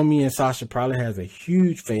 Naomi and Sasha probably has a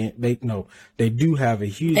huge fan. They do have a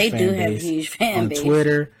huge fan base on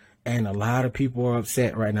Twitter, and a lot of people are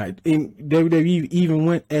upset right now. And WWE even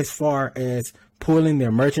went as far as pulling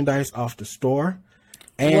their merchandise off the store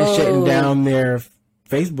and shutting down their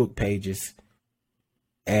Facebook pages.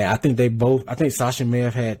 And I think Sasha may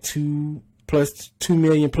have had 2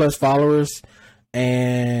 million plus followers,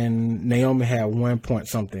 and Naomi had 1 point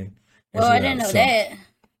something. I didn't know that.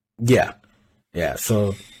 Yeah.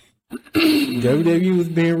 So WWE was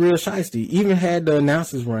being real shiesty. Even had the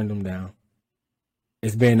announcers run them down.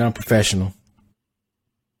 It's being unprofessional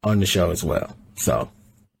on the show as well. So,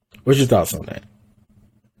 what's your thoughts on that?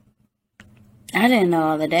 I didn't know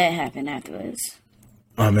all of that happened afterwards.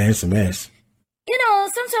 Oh man, it's a mess.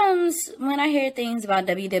 Sometimes when I hear things about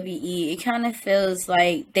WWE, it kind of feels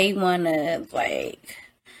like they want to, I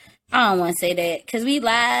don't want to say that because we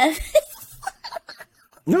live.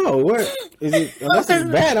 No, what is it? Unless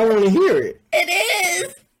it's bad, I want to hear it.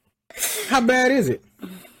 It is. How bad is it?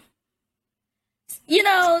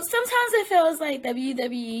 Sometimes it feels like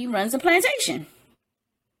WWE runs a plantation.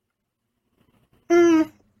 I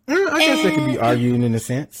guess that could be argued in a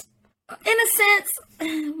sense.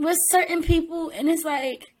 With certain people, and it's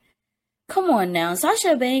like, come on now,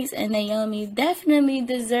 Sasha Banks and Naomi definitely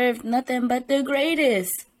deserve nothing but the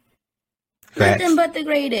greatest. Facts. Nothing but the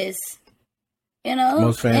greatest.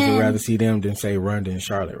 Most fans would rather see them than say Ronda and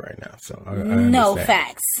Charlotte right now. So no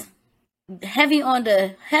facts. Heavy on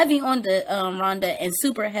the Ronda and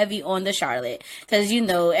super heavy on the Charlotte, because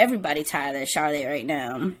everybody tired of Charlotte right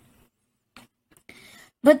now.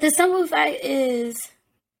 But the simple fact is,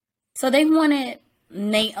 so they wanted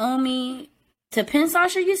Naomi to pin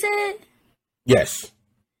Sasha, you said? Yes.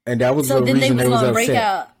 And that was the reason they was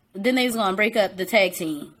upset. Then they was going to break up the tag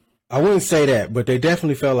team. I wouldn't say that, but they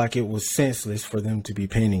definitely felt like it was senseless for them to be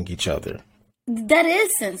pinning each other. That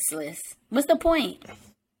is senseless. What's the point?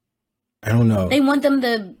 I don't know. They want them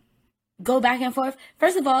to go back and forth.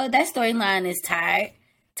 First of all, that storyline is tired.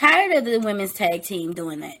 Tired of the women's tag team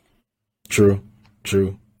doing that. True.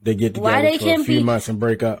 They get together for a few months and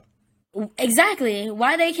break up. Exactly.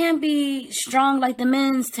 Why they can't be strong like the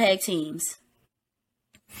men's tag teams?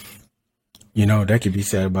 That could be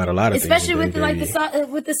said about a lot of things. Especially with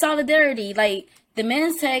the solidarity. Like, the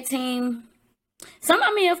men's tag team.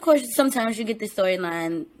 Of course, sometimes you get the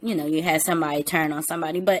storyline, you have somebody turn on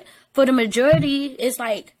somebody. But for the majority, it's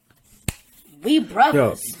like, we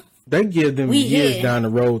brothers. They give them years down the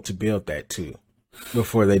road to build that, too,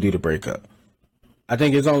 before they do the breakup. I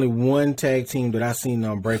think it's only one tag team that I've seen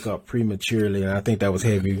them break up prematurely, and I think that was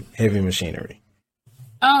Heavy Machinery.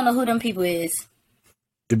 I don't know who them people is.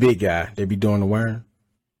 The big guy. They be doing the worm.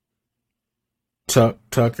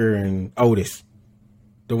 Tucker and Otis.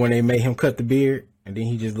 The one they made him cut the beard, and then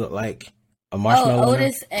he just looked like a marshmallow. Oh,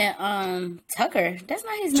 Otis and Tucker. That's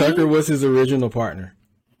not his name. Tucker was his original partner.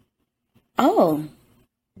 Oh.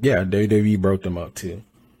 Yeah, WWE broke them up too.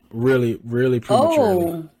 Really, really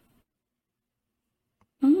prematurely.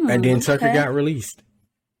 And then Tucker got released.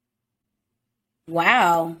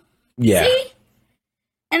 Wow. Yeah. See?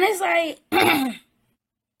 And it's like,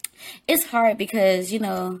 it's hard because,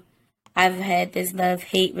 I've had this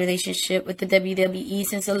love-hate relationship with the WWE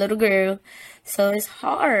since a little girl. So it's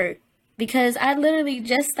hard because I literally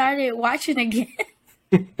just started watching again.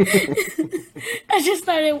 I just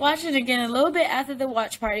started watching again a little bit after the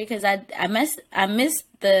watch party because I missed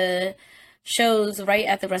the shows right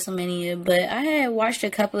after WrestleMania, but I had watched a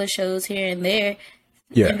couple of shows here and there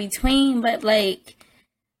in between, but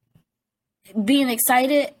being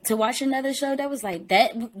excited to watch another show, that was like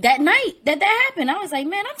that night that happened. I was like,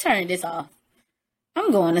 man, I'm turning this off.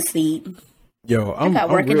 I'm going to sleep. I got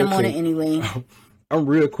work in the morning anyway. I'm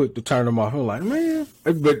real quick to turn them off. I'm like, man.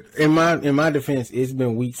 But in my defense, it's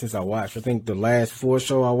been weeks since I watched. I think the last 4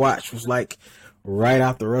 show I watched was like right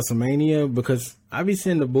after WrestleMania because I be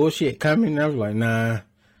seeing the bullshit coming. And I was like, nah,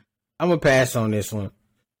 I'm gonna pass on this one.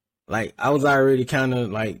 Like I was already kind of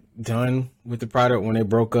like done with the product when they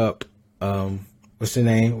broke up. What's the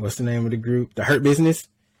name? What's the name of the group? The Hurt Business.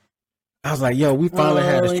 I was like, yo, we finally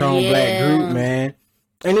had a strong black group, man.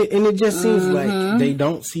 And it just seems like they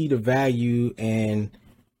don't see the value and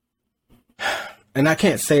I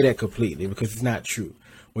can't say that completely because it's not true.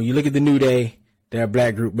 When you look at the New Day, they're a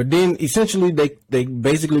black group. But then essentially they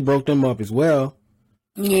basically broke them up as well.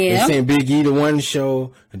 Yeah. They sent Big E to one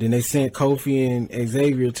show and then they sent Kofi and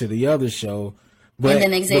Xavier to the other show. But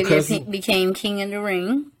and then Xavier became King of the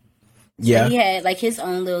Ring. Yeah. So he had like his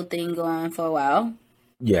own little thing going for a while.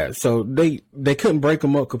 Yeah, so they couldn't break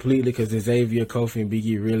them up completely because Xavier, Kofi, and Big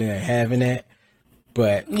E really ain't having that.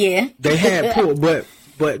 But yeah, they had pull,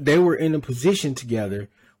 but they were in a position together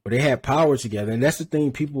where they had power together, and that's the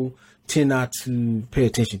thing people tend not to pay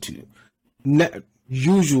attention to.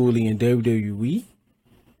 Usually in WWE,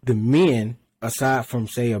 the men, aside from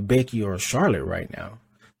say a Becky or a Charlotte right now,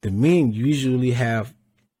 the men usually have,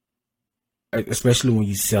 especially when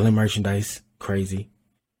you're selling merchandise, crazy.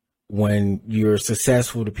 When you're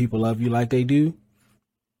successful, the people love you like they do.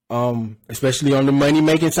 Especially on the money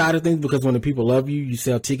making side of things, because when the people love you, you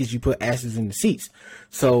sell tickets, you put asses in the seats.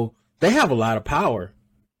 So they have a lot of power.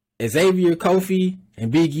 Xavier, Kofi,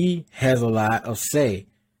 and Big E has a lot of say.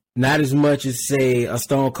 Not as much as say a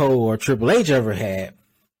Stone Cold or Triple H ever had,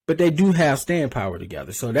 but they do have staying power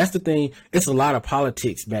together. So that's the thing. It's a lot of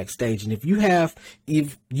politics backstage. And if you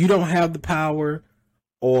don't have the power,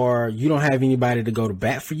 or you don't have anybody to go to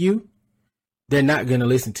bat for you, they're not going to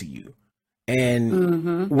listen to you.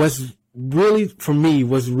 And what's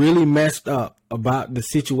really messed up about the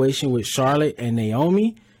situation with Sasha and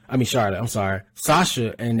Naomi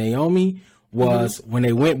was when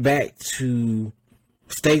they went back to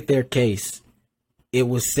state their case, it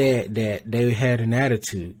was said that they had an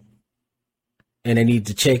attitude and they need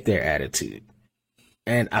to check their attitude.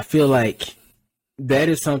 And I feel like that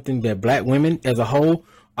is something that black women as a whole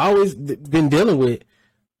always been dealing with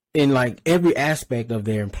in like every aspect of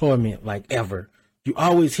their employment, like ever. You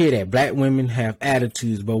always hear that black women have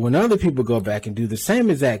attitudes, but when other people go back and do the same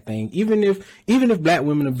exact thing, even if black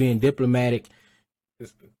women are being diplomatic,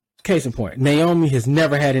 case in point, Naomi has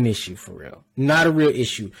never had an issue for real. Not a real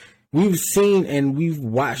issue. We've seen and we've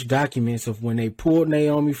watched documents of when they pulled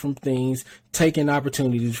Naomi from things, taking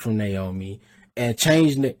opportunities from Naomi, and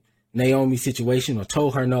changed Naomi's situation or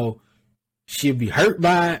told her no, she'll be hurt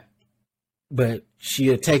by it, but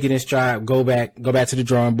she'll take it in stride, go back to the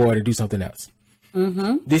drawing board and do something else.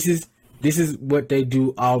 This is what they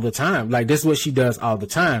do all the time. Like, this is what she does all the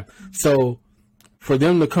time. So for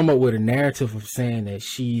them to come up with a narrative of saying that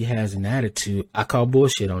she has an attitude, I call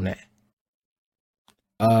bullshit on that.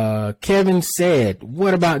 Kevin said,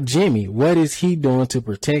 what about Jimmy? What is he doing to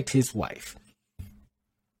protect his wife?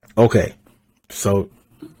 Okay, so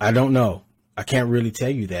I don't know. I can't really tell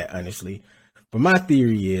you that, honestly. But my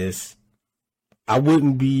theory is I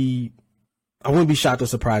wouldn't be shocked or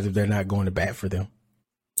surprised if they're not going to bat for them.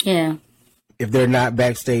 Yeah. If they're not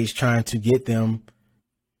backstage trying to get them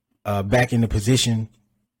back in the position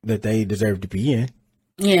that they deserve to be in.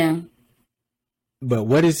 Yeah. But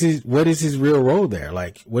what is his real role there?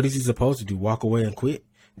 Like, what is he supposed to do? Walk away and quit?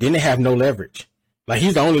 Then they have no leverage. Like,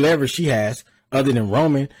 he's the only leverage she has other than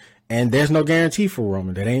Roman, and there's no guarantee for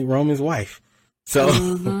Roman. That ain't Roman's wife.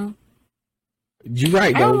 So you're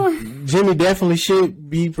right though. Jimmy definitely should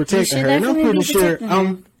be protecting her, and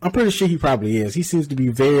I'm pretty sure he probably is. He seems to be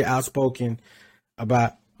very outspoken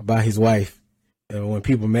about his wife when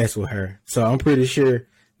people mess with her. So I'm pretty sure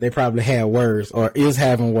they probably had words or is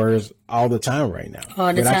having words all the time right now.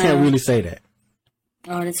 But I can't really say that.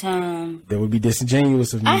 All the time. That would be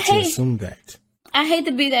disingenuous of me to assume that. I hate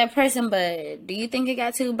to be that person, but do you think it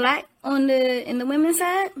got too black in the women's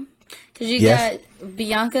side? Because you got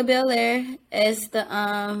Bianca Belair as the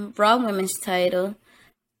Raw Women's title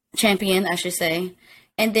champion, I should say.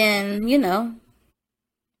 And then,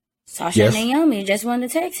 Sasha and Naomi just won the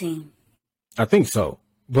tag team. I think so.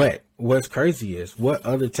 But what's crazy is, what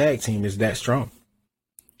other tag team is that strong?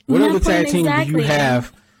 What other tag team do you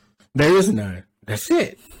have? There is none. That's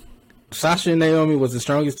it. Sasha and Naomi was the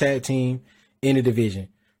strongest tag team in the division.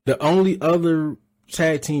 The only other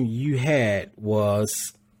tag team you had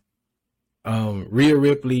was Rhea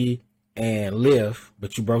Ripley and Liv,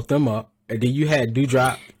 but you broke them up. And then you had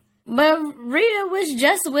Doudrop But Rhea was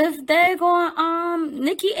just with daggone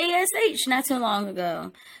Nikki ASH not too long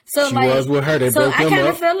ago. So she was with her. They broke them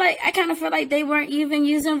up. I kind of feel like they weren't even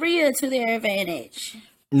using Rhea to their advantage.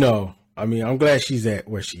 No, I mean, I'm glad she's at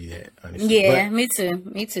where she's at. Honestly. Yeah, me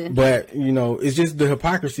too. But you know, it's just the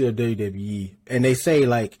hypocrisy of WWE, and they say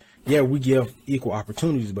like, yeah, we give equal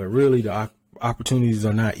opportunities, but really the opportunities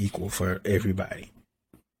are not equal for everybody.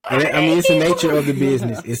 And I mean, it's the nature of the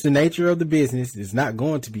business. It's the nature of the business. It's not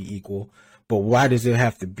going to be equal. But why does it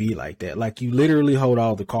have to be like that? Like, you literally hold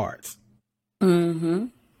all the cards. Mm-hmm.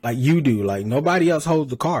 Like you do. Like, nobody else holds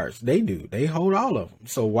the cards. They do. They hold all of them.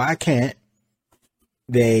 So why can't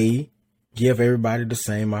they give everybody the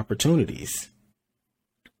same opportunities?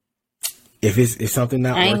 If something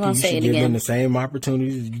not working, you should give them the same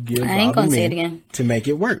opportunities you give all the men to make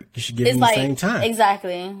it work. You should give them the same time.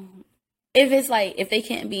 Exactly. If they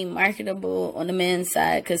can't be marketable on the men's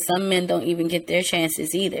side, because some men don't even get their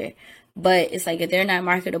chances either. But it's like, if they're not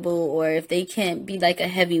marketable, or if they can't be like a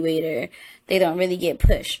heavyweight, they don't really get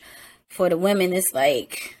pushed. For the women, it's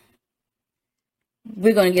like,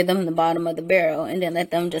 we're going to give them the bottom of the barrel and then let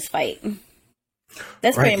them just fight.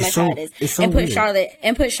 That's right. Pretty much how it is. And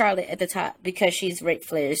put Charlotte at the top because she's Ric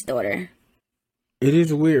Flair's daughter. It is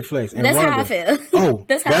a weird flex. And that's how I feel. Oh,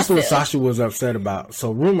 that's what Sasha was upset about.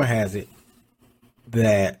 So rumor has it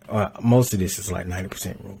that most of this is like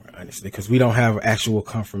 90% rumor, honestly, because we don't have actual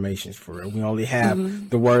confirmations for it. We only have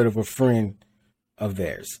the word of a friend of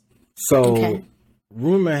theirs. So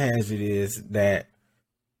rumor has it is that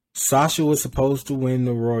Sasha was supposed to win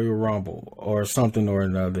the Royal Rumble or something or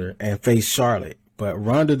another and face Charlotte, but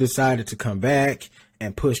Ronda decided to come back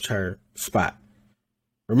and pushed her spot.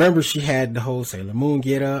 Remember, she had the whole Sailor Moon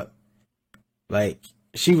get up. Like,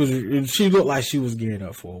 she looked like she was gearing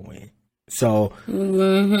up for a win. So,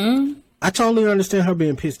 I totally understand her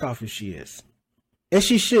being pissed off if she is. And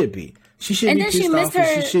she should be. She should be pissed off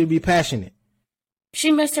and she should be passionate. She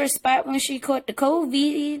missed her spot when she caught the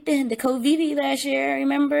COVID last year,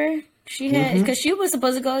 remember? She had, because she was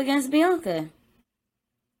supposed to go against Bianca.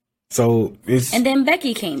 So, and then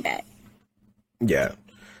Becky came back. Yeah.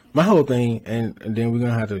 My whole thing, and then we're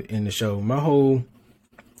going to have to end the show.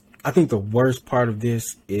 I think the worst part of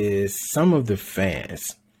this is some of the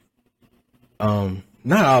fans.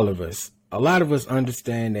 Not all of us. A lot of us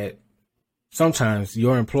understand that sometimes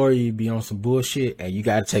your employee be on some bullshit and you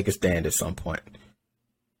got to take a stand at some point.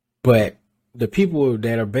 But the people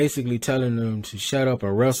that are basically telling them to shut up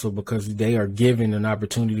and wrestle because they are given an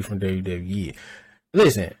opportunity from WWE.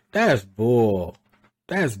 Listen, that's bull.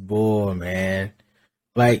 That's bull, man.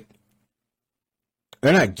 Like,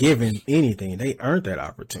 they're not given anything. They earned that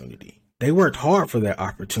opportunity. They worked hard for that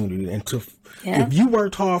opportunity. And if you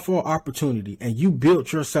worked hard for an opportunity and you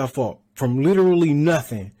built yourself up from literally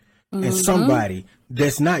nothing and somebody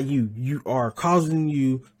that's not you, you are causing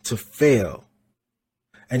you to fail.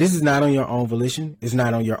 And this is not on your own volition. It's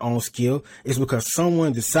not on your own skill. It's because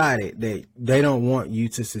someone decided that they don't want you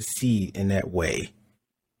to succeed in that way.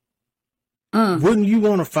 Wouldn't you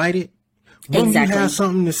want to fight it? Wouldn't you have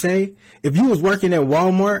something to say? If you was working at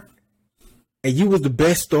Walmart and you was the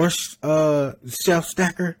best store shelf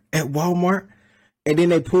stacker at Walmart, and then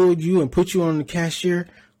they pulled you and put you on the cashier,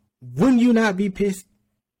 wouldn't you not be pissed?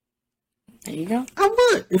 There you go. I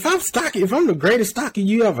would. If I'm the greatest stocker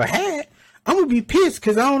you ever had, I'm going to be pissed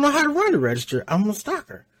because I don't know how to run the register. I'm a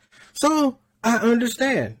stalker. So I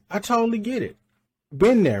understand. I totally get it.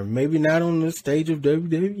 Been there. Maybe not on the stage of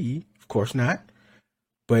WWE. Of course not.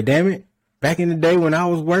 But damn it, back in the day when I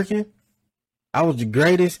was working, I was the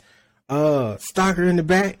greatest stalker in the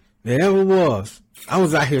back there ever was. I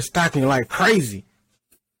was out here stalking like crazy.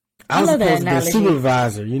 I was supposed to be a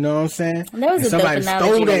supervisor. You know what I'm saying? That was a dope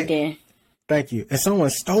analogy right there. Thank you. And someone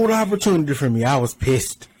stole the opportunity from me. I was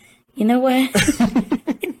pissed. You know what?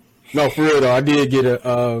 No, for real though, I did get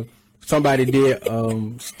somebody did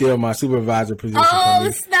steal my supervisor position. Oh,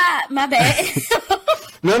 stop! My bad.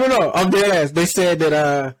 No. I'm dead ass. They said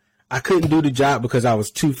that I couldn't do the job because I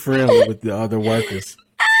was too friendly with the other workers.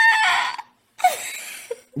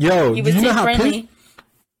 Yo, you know how pissed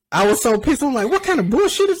I was? So pissed. I'm like, what kind of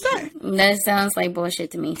bullshit is that? That sounds like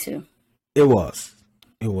bullshit to me too. It was.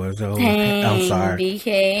 I'm sorry.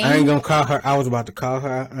 BK. I ain't gonna call her. I was about to call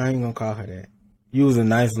her. I ain't gonna call her that. You was a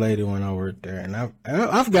nice lady when I worked there, and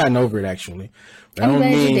I've gotten over it actually. But I don't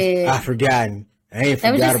mean I've forgotten. I ain't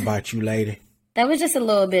forgot about you, lady. That was just a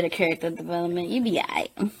little bit of character development. You be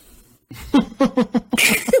alright.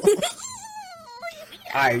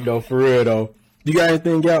 Alright though, for real though. You got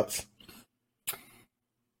anything else?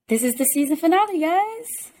 This is the season finale,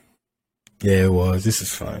 guys. Yeah, it was. This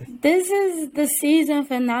is fun. This is the season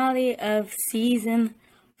finale of season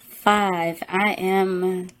 5. I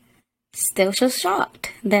am still so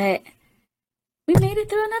shocked that we made it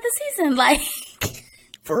through another season. Like,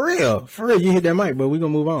 for real, you hit that mic, but we're gonna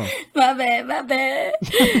move on. My bad.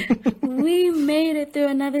 We made it through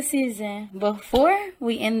another season. Before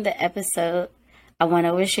we end the episode, I want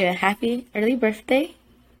to wish you a happy early birthday,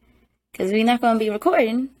 because we're not going to be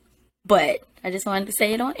recording, but I just wanted to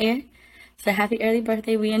say it on air. So happy early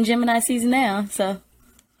birthday. We in Gemini season now, so.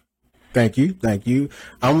 Thank you.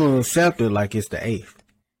 I'm going to accept it like it's the 8th.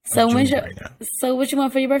 So so what you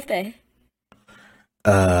want for your birthday?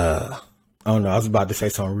 I don't know. I was about to say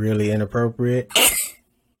something really inappropriate.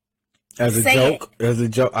 As a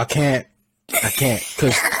joke. I can't.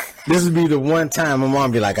 Because this would be the one time my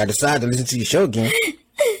mom be like, I decided to listen to your show again.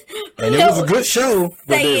 And it was a good show.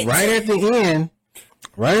 But then right at the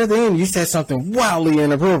end, you said something wildly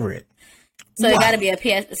inappropriate. So it got to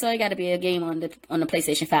be a game on the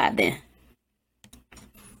PlayStation 5 then.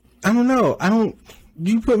 I don't know.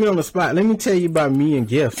 You put me on the spot. Let me tell you about me and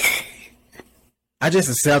gifts. I just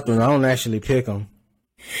accept them. I don't actually pick them.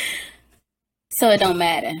 So it don't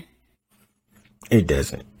matter. It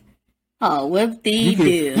doesn't. Oh,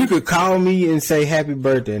 whoop-dee-doo. You could call me and say happy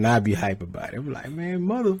birthday and I'd be hype about it. I'm like, man,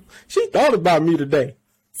 mother, she thought about me today.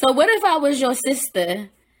 So what if I was your sister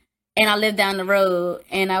and I lived down the road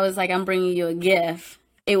and I was like, I'm bringing you a gift?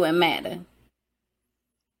 It wouldn't matter.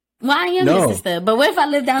 Well, I am your sister, but what if I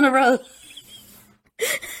live down the road?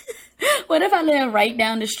 What if I live right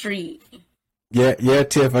down the street? Yeah,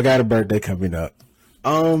 Tiff, I got a birthday coming up.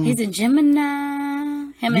 He's a Gemini.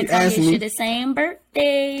 Him and Kanye share the same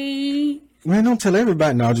birthday. Man, don't tell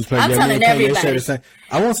everybody. No, I'll just play. I'm telling everybody.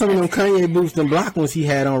 I want some of them Kanye boots, them black ones he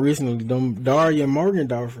had on recently. Them Daria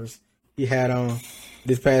Morgendorfers he had on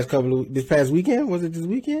this past weekend. Was it this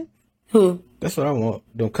weekend? Who? That's what I want.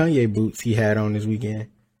 Them Kanye boots he had on this weekend.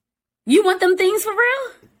 You want them things for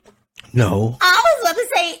real? No. I was about to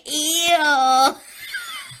say, ew.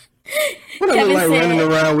 What I look like running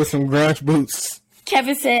around with some grunge boots?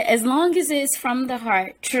 Kevin said, as long as it's from the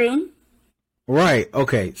heart. True? Right.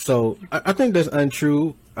 Okay. So I think that's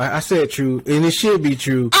untrue. I said true, and it should be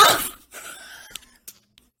true.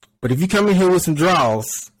 But if you come in here with some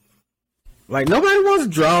draws, like nobody wants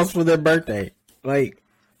draws for their birthday. Like.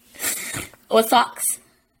 Or socks.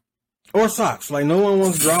 Like no one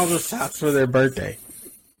wants draws or socks for their birthday.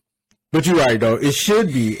 But you're right, though. It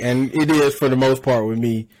should be, and it is for the most part with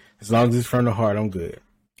me. As long as it's from the heart, I'm good.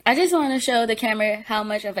 I just want to show the camera how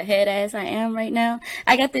much of a head ass I am right now.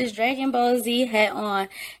 I got this Dragon Ball Z hat on,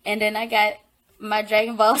 and then I got my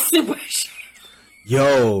Dragon Ball Super shirt.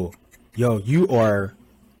 Yo, you are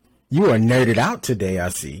nerded out today, I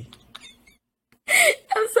see.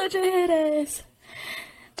 I'm such a head ass.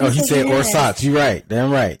 He said or socks. You're right.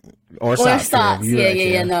 Damn right. Or socks.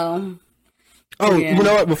 Yeah, no. Oh, yeah. You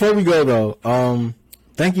know what? Before we go, though,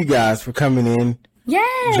 thank you guys for coming in.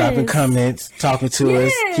 Yes. Dropping comments, talking to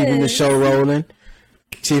us, keeping the show rolling.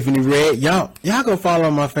 Tiffany Red. Y'all go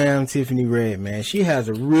follow my fam, Tiffany Red, man. She has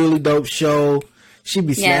a really dope show. She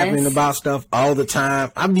be snapping about stuff all the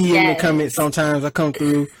time. I be in the comments sometimes. I come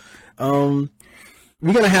through.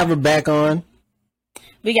 We're going to have her back on.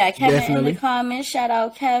 We got Kevin in the comments. Shout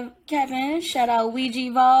out Kevin. Shout out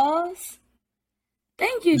Ouija Balls.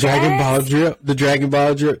 Thank you, Dragon Ball drip. The Dragon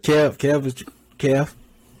Ball drip.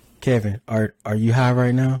 Kevin, are you high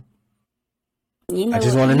right now? I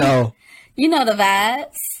just want to know. You know the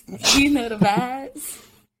vibes.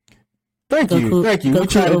 Thank you. We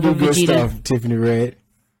try to do good stuff, Tiffany Red.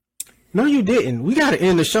 No, you didn't. We got to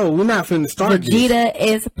end the show. We're not finna start Vegeta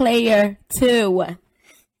is player 2.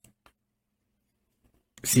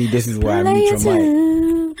 See, this is why I mute your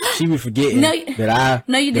mic. She be forgetting that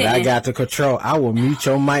I got the control. I will mute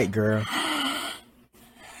your mic, girl.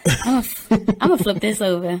 I'm gonna flip this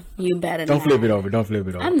over. You better don't flip it over. All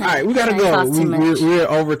right, we gotta go. We're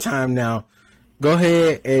overtime now. Go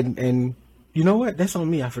ahead and you know what? That's on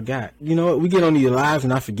me. I forgot. You know what? We get on these lives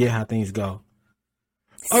and I forget how things go.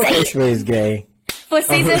 Okay, Space Gay. For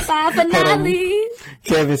season 5 finale.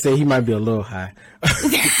 Kevin said he might be a little high.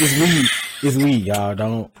 It's weed,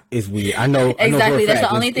 y'all. It's weed. I know. Exactly. That's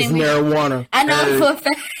the only thing. It's marijuana. I know for a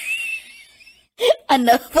fact. I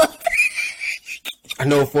know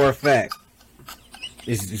for a fact.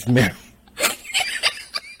 It's marijuana.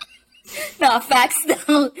 No, facts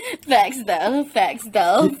though.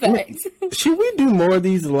 Should we do more of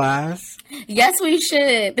these lives? Yes, we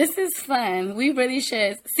should. This is fun. We really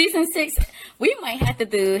should. Season 6, we might have to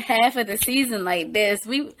do half of the season like this.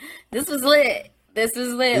 This was lit. Yeah,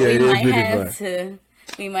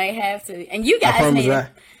 we might have to. And you guys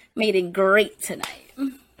made it great tonight.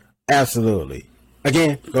 Absolutely.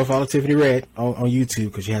 Again, go follow Tiffany Red on YouTube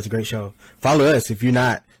because she has a great show. Follow us if you're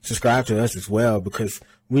not subscribed to us as well because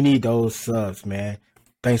we need those subs, man.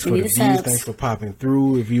 Thanks for the views. Subs. Thanks for popping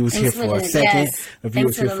through. If you was here for a second, if you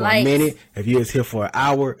was here for a minute, if you was here for an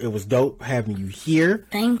hour, it was dope having you here.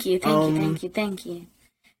 Thank you.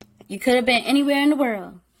 You could have been anywhere in the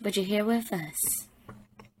world, but you're here with us.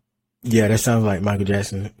 Yeah, that sounds like Michael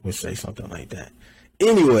Jackson would say something like that.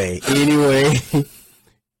 Anyway, we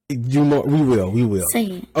will. Say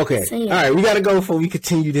it. Okay. Say it. All right, we gotta go before we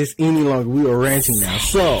continue this any longer. We are ranting now.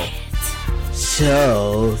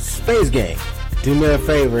 So Space Gang, do me a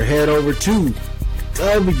favor, head over to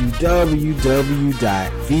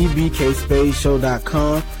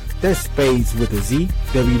www.vbkspaceshow.com. That's Spades with a Z.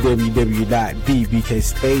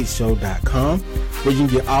 www.vbkspadeshow.com, where you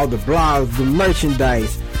can get all the blogs, the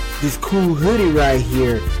merchandise, this cool hoodie right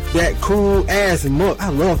here, that cool ass mug. I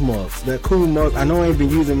love mugs. That cool mug. I know I ain't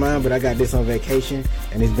been using mine, but I got this on vacation,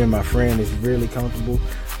 and it's been my friend. It's really comfortable.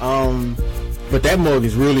 But that mug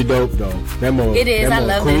is really dope, though. That mug. It is. I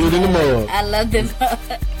love cooler than the mug. I love the mug.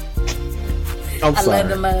 I'm sorry. I love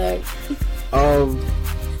the mug.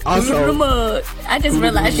 Also, the mug. I just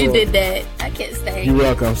realized you did that. I can't stay. You're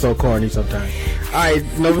welcome. I'm so corny sometimes. All right,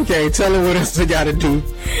 Novocaine, tell them what else they gotta do.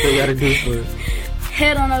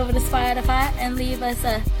 Head on over to Spotify and leave us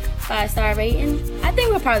a 5-star rating. I think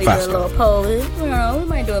we'll probably do a little poll. We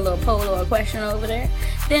might do a little poll or a question over there.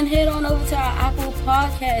 Then head on over to our Apple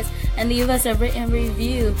Podcast and leave us a written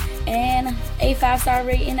review and a 5-star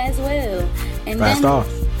rating as well. And 5 stars.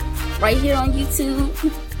 Right here on YouTube.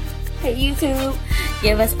 Hey YouTube,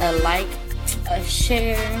 give us a like, a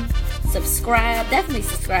share, subscribe. Definitely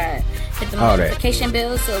subscribe. Hit the notification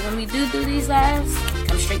bell so when we do these lives,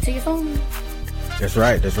 come straight to your phone. That's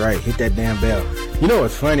right. Hit that damn bell. You know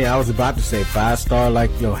what's funny? I was about to say 5-star like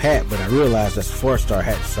your hat, but I realized that's a 4-star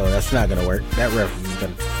hat, so that's not gonna work. That reference is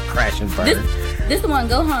gonna crash and burn. This the one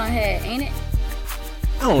Gohan had, ain't it?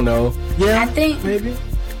 I don't know. Yeah, I think maybe.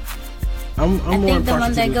 I think the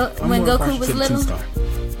one that when Goku was little. 2-star.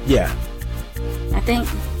 Yeah. I think.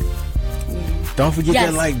 Yeah. Don't forget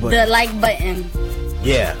that like button. The like button.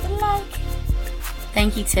 Yeah. Like.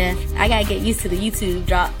 Thank you, Tiff. I gotta get used to the YouTube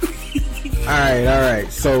drop. All right.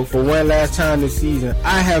 So for one last time this season,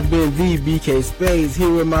 I have been the BK Spades here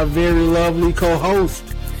with my very lovely co-host,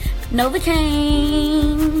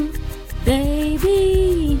 Novocaine,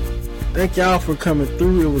 baby. Thank y'all for coming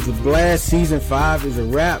through. It was a blast. Season 5 is a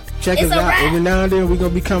wrap. Check us out. Every now and then we're gonna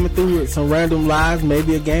be coming through with some random lives,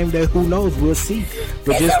 maybe a game day. Who knows? We'll see.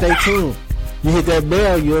 But just stay tuned. You hit that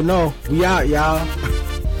bell, you'll know. We out, y'all.